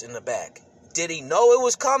Jesus in the back. Did he know it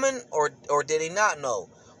was coming or did he not know?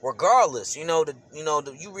 Regardless, you know,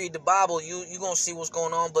 you read the Bible, you gonna see what's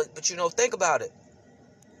going on. But you know, think about it.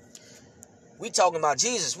 We talking about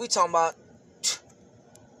Jesus. We talking about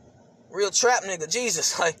Real trap nigga,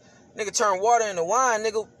 Jesus. Like, nigga turn water into wine,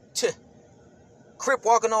 nigga. Crip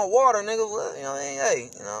walking on water, nigga. Well, you know, hey,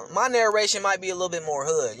 you know, my narration might be a little bit more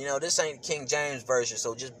hood. You know, this ain't King James version,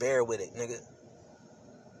 so just bear with it, nigga.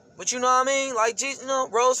 But you know what I mean? Like, Jesus, you know,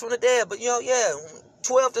 rose from the dead. But, you know, yeah,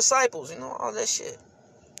 12 disciples, you know, all that shit.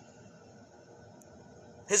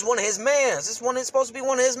 It's one of his mans. It's supposed to be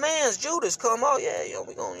one of his mans. Judas come out. Yeah, yo,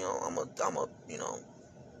 we gonna, you know,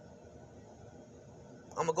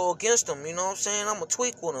 I'm gonna go against him, you know what I'm saying? I'm gonna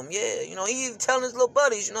tweak with him, yeah. You know, he even telling his little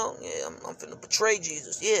buddies, you know, yeah, I'm finna betray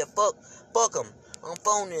Jesus. Yeah, fuck him. I'm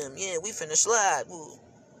phoning him. Yeah, we finna slide. Woo.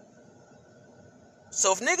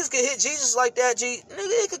 So if niggas can hit Jesus like that, nigga,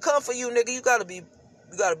 it could come for you, nigga. You gotta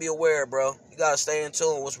be aware, bro. You gotta stay in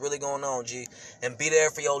tune with what's really going on, G. And be there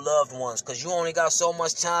for your loved ones. Cause you only got so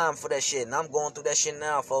much time for that shit. And I'm going through that shit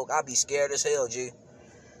now, folk. I be scared as hell, G.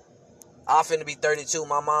 I'm finna be 32.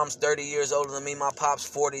 My mom's 30 years older than me. My pop's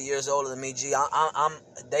 40 years older than me, G.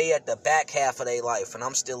 They at the back half of their life. And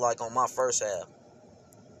I'm still like on my first half.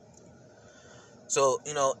 So,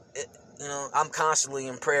 you know, I'm constantly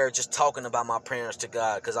in prayer just talking about my parents to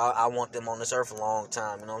God. Because I want them on this earth a long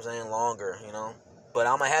time. You know what I'm saying? Longer, you know. But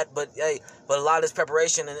a lot of this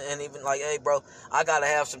preparation and even like, hey, bro, I gotta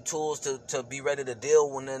have some tools to be ready to deal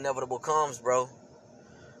when the inevitable comes, bro.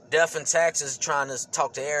 Death and taxes trying to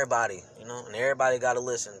talk to everybody, you know, and everybody gotta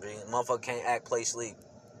listen, B. Motherfucker can't act, play, sleep.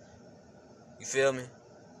 You feel me?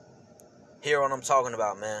 Hear what I'm talking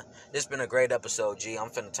about, man. This been a great episode, G. I'm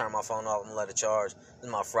finna turn my phone off and let it charge. This is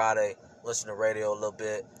my Friday. Listen to radio a little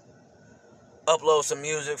bit. Upload some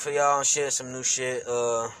music for y'all and shit, some new shit.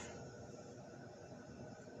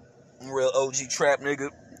 I'm a real OG trap nigga.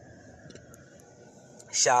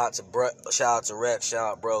 Shout out to Rex,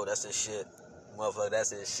 shout out bro, that's his shit. Motherfucker, that's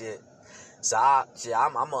his shit. So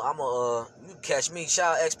you catch me,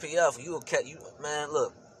 shout out XPF, man,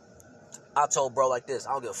 look. I told bro like this,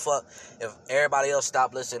 I don't give a fuck if everybody else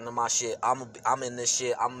stop listening to my shit. I'm in this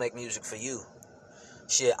shit, I'm gonna make music for you.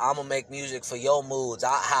 Shit, I'm gonna make music for your moods.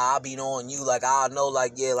 How I be knowing you, like I know,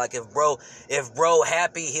 like yeah, like if bro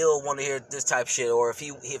happy, he'll want to hear this type shit. Or if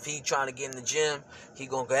he trying to get in the gym, he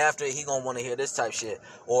gonna go after it. He gonna want to hear this type shit.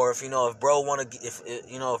 Or if bro want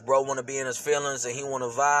to be in his feelings and he want to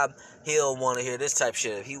vibe, he'll want to hear this type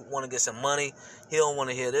shit. If he want to get some money, he'll want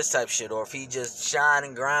to hear this type shit. Or if he just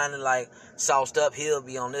shining, grinding, like sauced up, he'll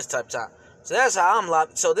be on this type of time. So that's how I'm like.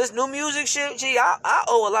 So this new music shit, G, I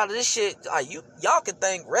owe a lot of this shit. Y'all can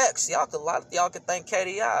thank Rex. Y'all can thank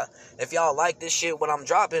KDI. If y'all like this shit, what I'm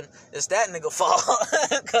dropping, it's that nigga fault.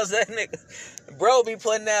 Cause that nigga, bro, be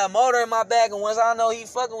putting that motor in my bag, and once I know he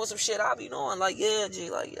fucking with some shit, I be knowing like, yeah, G,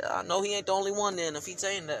 like yeah, I know he ain't the only one then if he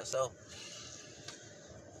saying that. So,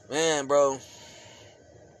 man, bro,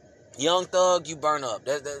 Young Thug, you burn up.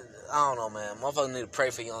 I don't know, man. Motherfucker need to pray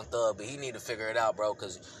for Young Thug, but he need to figure it out, bro,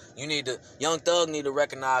 cause Young Thug need to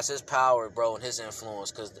recognize his power, bro, and his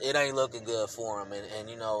influence, because it ain't looking good for him. And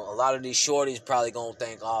you know, a lot of these shorties probably gonna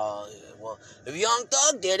think, oh, well, if Young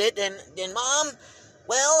Thug did it, then Mom,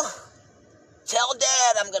 well, tell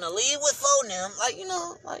Dad I'm gonna leave with Phonem. Like, you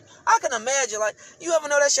know, like, I can imagine, like, you ever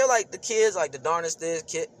know that show, like, the kids, like, the darndest things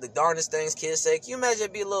kids say? Can you imagine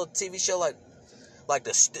it be a little TV show, like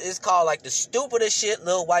it's called, like, the stupidest shit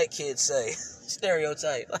little white kids say?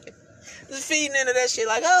 Stereotype, like. Just feeding into that shit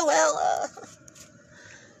like, oh, well,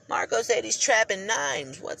 Marco said he's trapping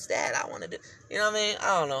 9s. What's that? I want to do. You know what I mean?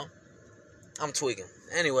 I don't know. I'm tweaking.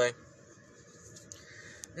 Anyway.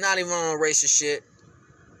 Not even on racist shit.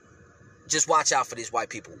 Just watch out for these white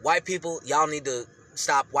people. White people, y'all need to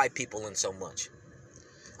stop white people in so much.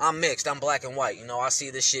 I'm mixed. I'm black and white. You know, I see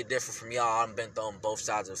this shit different from y'all. I've been thrown both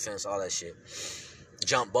sides of the fence, all that shit.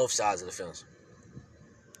 Jump both sides of the fence.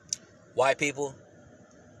 White people,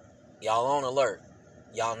 y'all on alert.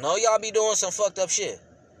 Y'all know y'all be doing some fucked up shit.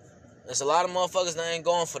 There's a lot of motherfuckers that ain't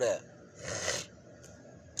going for that.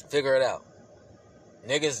 Figure it out.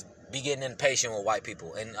 Niggas be getting impatient with white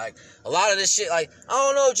people. And, like, a lot of this shit, like, I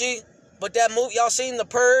don't know, G, but that movie, y'all seen The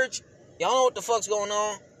Purge? Y'all know what the fuck's going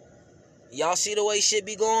on? Y'all see the way shit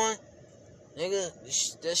be going?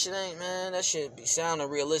 Nigga, that shit ain't, man, that shit be sounding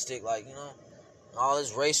realistic. Like, you know, all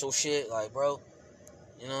this racial shit, like, bro,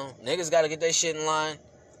 you know, niggas gotta get their shit in line.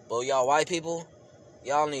 But y'all white people,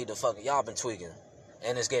 y'all need to fucking, y'all been tweaking.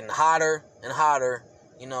 And it's getting hotter and hotter,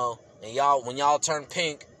 you know, and y'all, when y'all turn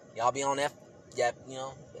pink, y'all be on that, you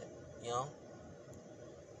know, you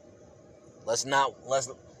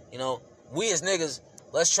know, we as niggas,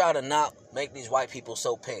 let's try to not make these white people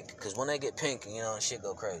so pink. Because when they get pink, you know, shit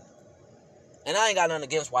go crazy. And I ain't got nothing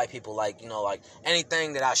against white people, like, you know, like,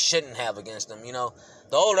 anything that I shouldn't have against them, you know.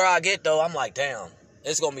 The older I get, though, I'm like, damn,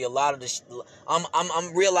 It's gonna be a lot of this.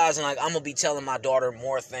 I'm realizing like I'm gonna be telling my daughter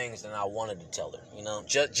more things than I wanted to tell her. You know,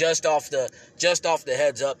 just off the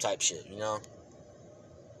heads up type shit. You know,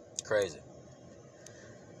 crazy.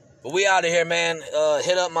 But we out of here, man.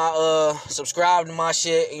 Hit up my subscribe to my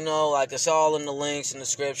shit. You know, like it's all in the links in the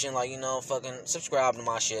description. Like, you know, fucking subscribe to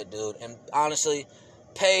my shit, dude. And honestly,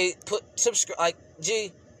 subscribe. Like,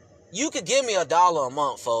 G, you could give me $1 a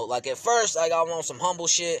month, folk. Like at first, like I want some humble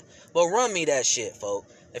shit, but run me that shit, folk.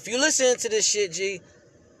 If you listen to this shit, G,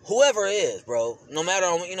 whoever it is, bro, no matter,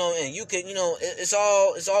 you know, and you can, you know, it's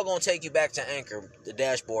all gonna take you back to Anchor, the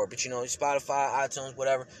dashboard. But you know, Spotify, iTunes,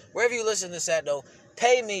 whatever, wherever you listen to this at, though,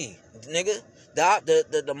 pay me, nigga.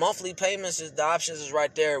 The monthly payments is the options is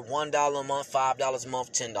right there. $1 a month, $5 a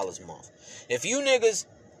month, $10 a month. If you niggas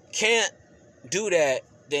can't do that,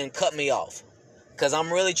 then cut me off. Because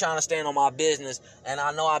I'm really trying to stand on my business, and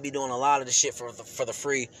I know I be doing a lot of the shit for the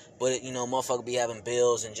free, but, you know, motherfucker be having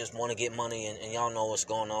bills and just want to get money, and y'all know what's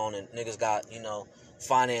going on, and niggas got, you know,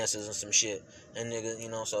 finances and some shit, and niggas, you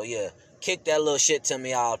know, so yeah, kick that little shit to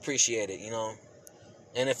me, I'll appreciate it, you know,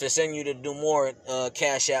 and if it's in you to do more,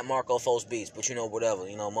 cash at Marco Fos Beats, but you know, whatever,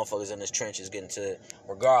 you know, motherfuckers in this trench is getting to it,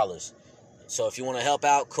 regardless, so if you want to help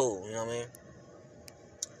out, cool, you know what I mean?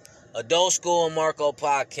 Adult School and Marco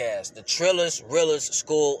Podcast, the trillest, realest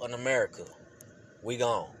school in America. We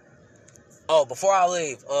gone. Oh, before I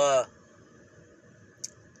leave,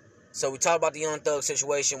 so we talked about the Young Thug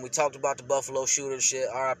situation. We talked about the Buffalo shooter shit.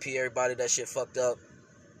 RIP everybody, that shit fucked up.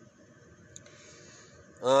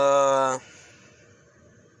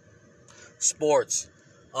 Sports.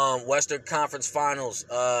 Western Conference Finals.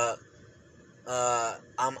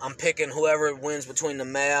 I'm picking whoever wins between the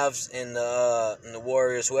Mavs and the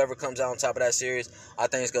Warriors. Whoever comes out on top of that series, I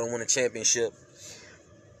think is gonna win a championship.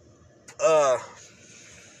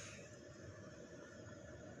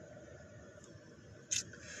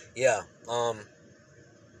 Yeah.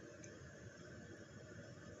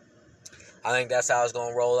 I think that's how it's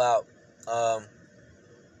gonna roll out.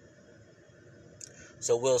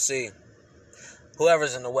 So we'll see.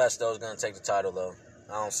 Whoever's in the West though is gonna take the title though.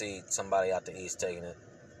 I don't see somebody out the East taking it.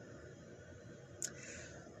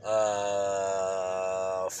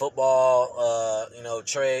 Football, you know,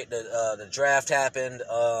 trade, the draft happened.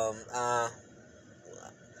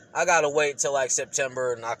 I gotta wait till like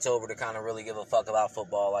September and October to kind of really give a fuck about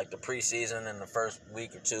football. Like the preseason and the first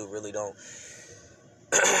week or two really don't.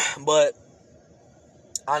 But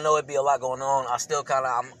I know it'd be a lot going on. I still kind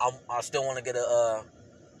of, I still want to get a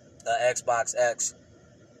Xbox X.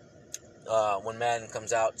 When Madden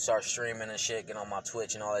comes out, start streaming and shit, get on my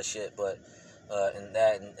Twitch and all that shit, but, and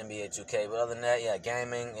that, and NBA 2K, but other than that, yeah,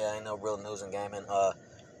 gaming, yeah, ain't no real news in gaming.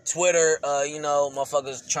 Twitter, you know,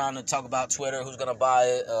 motherfuckers trying to talk about Twitter, who's gonna buy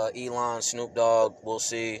it, Elon, Snoop Dogg, we'll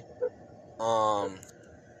see.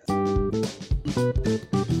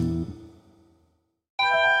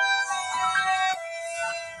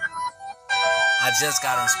 I just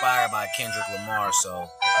got inspired by Kendrick Lamar, so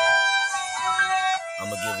I'm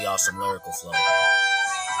gonna give y'all some lyrical flow.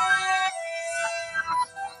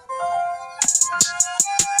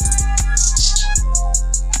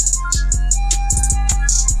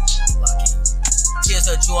 Tears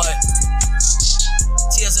of joy.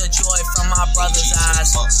 Tears of joy from my brother's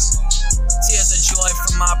eyes. Tears of joy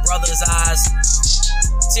from my brother's eyes.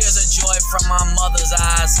 Tears of joy from my mother's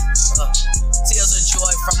eyes. Tears of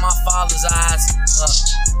joy from my father's eyes.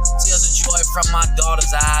 Tears of joy from my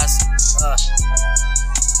daughter's eyes.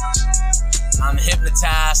 I'm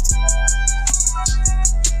hypnotized.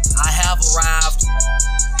 I have arrived.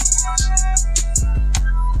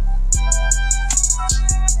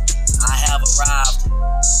 I have arrived.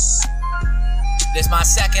 This my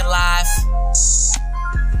second life.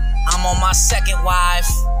 I'm on my second wife.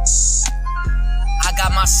 I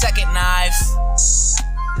got my second knife.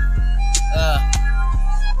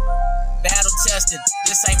 Battle tested.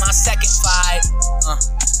 This ain't my second fight.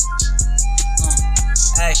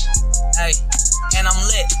 Hey, hey, and I'm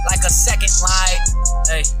lit like a second light.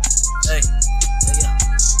 Hey, hey, yeah.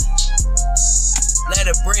 Let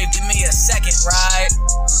it breathe. Give me a second ride.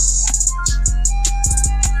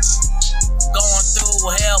 Going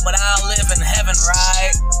through hell, but I'll live in heaven,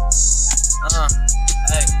 right?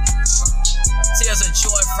 Hey. Tears of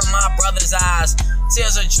joy from my brother's eyes.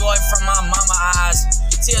 Tears of joy from my mama eyes.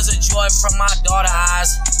 Tears of joy from my daughter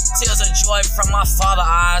eyes. Tears of joy from my father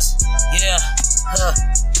eyes. Yeah.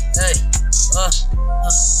 Hey.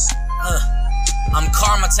 I'm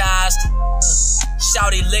karmatized.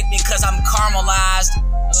 Shouty licked me cause I'm caramelized.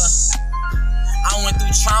 I went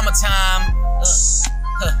through trauma time.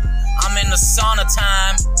 I'm in the sauna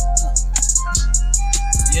time.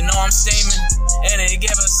 You know I'm steaming. Any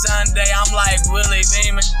given Sunday, I'm like Willie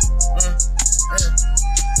Beeman.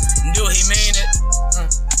 Do he mean it?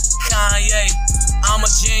 Kanye, I'm a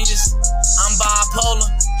genius. I'm bipolar,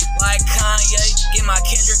 like Kanye. Get my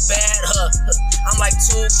Kendrick bad, I'm like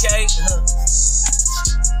 2K,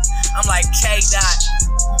 I'm like K-Dot.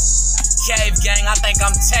 Cave Gang, I think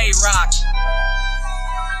I'm Tay-Rock.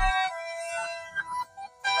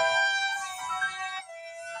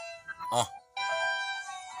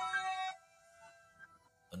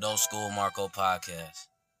 Adult School Marco Podcast.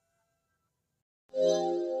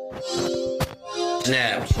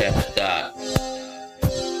 Snapchat dot.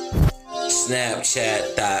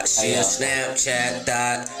 Snapchat dot. She a Snapchat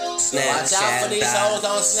dot. Snapchat dot.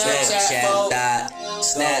 Snapchat dot.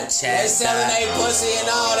 Snapchat. They selling they pussy and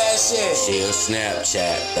all that shit. She a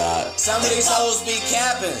Snapchat dot. Some of these hoes be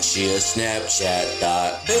capping. She a Snapchat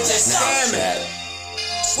dot. Bitches scamming.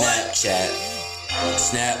 Snapchat.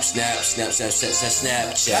 Snapchat.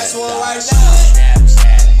 That's one right now.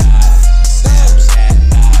 Snapchat dot. Snapchat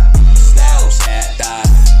dot. Snapchat dot.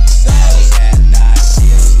 Snapchat dot. She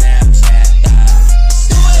a Snapchat dot.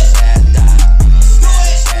 Snapchat dot.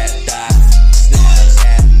 Snapchat dot.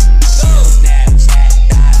 Snapchat. Snapchat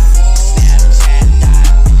dot. Snapchat dot.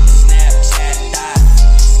 Snapchat dot. Snapchat dot.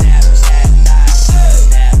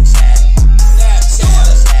 Snapchat.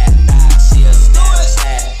 Snapchat dot. She a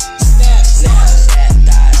Snapchat. Snapchat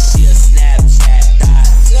dot. She a Snapchat dot.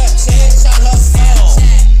 Snapchat on her phone.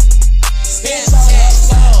 Bitch on her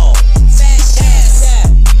phone. Snapchat.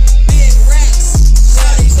 Big racks.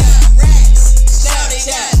 Snapchat racks.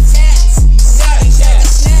 Snapchat tats. Snapchat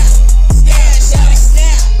snap. Snapchat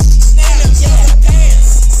snap. Snapchat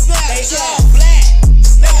pants. Snapchat black.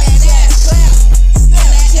 Snapchat clap.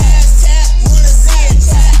 Snapchat tap. Wanna see it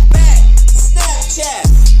tap back. Snapchat.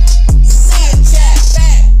 Snapchat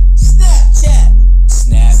back. Snapchat.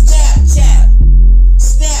 Snapchat.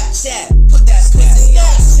 Snapchat. Put that pussy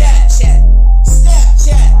on Snapchat.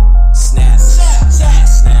 Snapchat. Snapchat.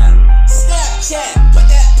 Snapchat. Put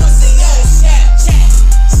that pussy on Snapchat.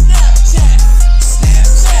 Snapchat.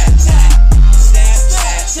 Snapchat. Snapchat.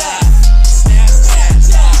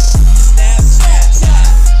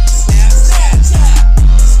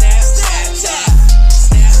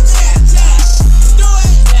 Snapchat. Do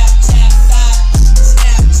it. Snapchat.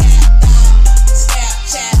 Snapchat. Snapchat.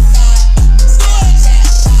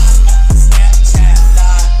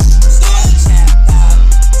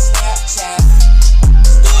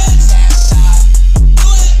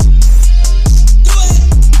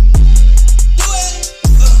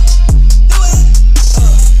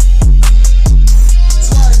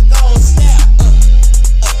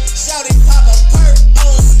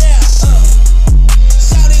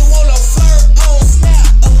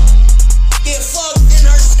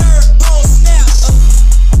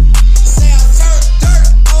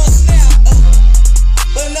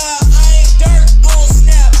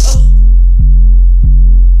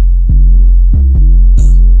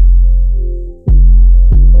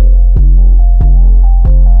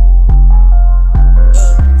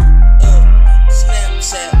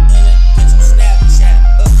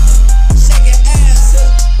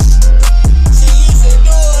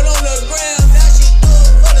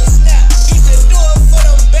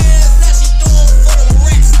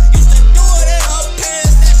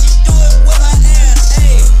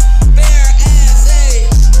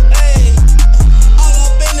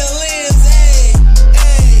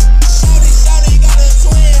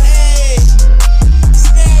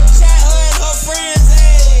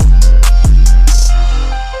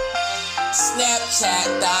 Snapchat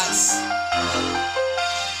dots.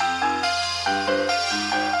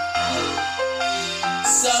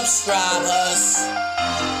 Subscribe us.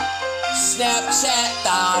 Snapchat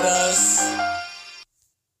daughters.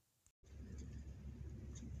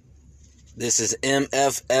 This is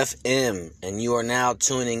MFFM, and you are now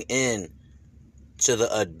tuning in to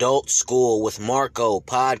the Adult School with Marco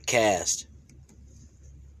podcast.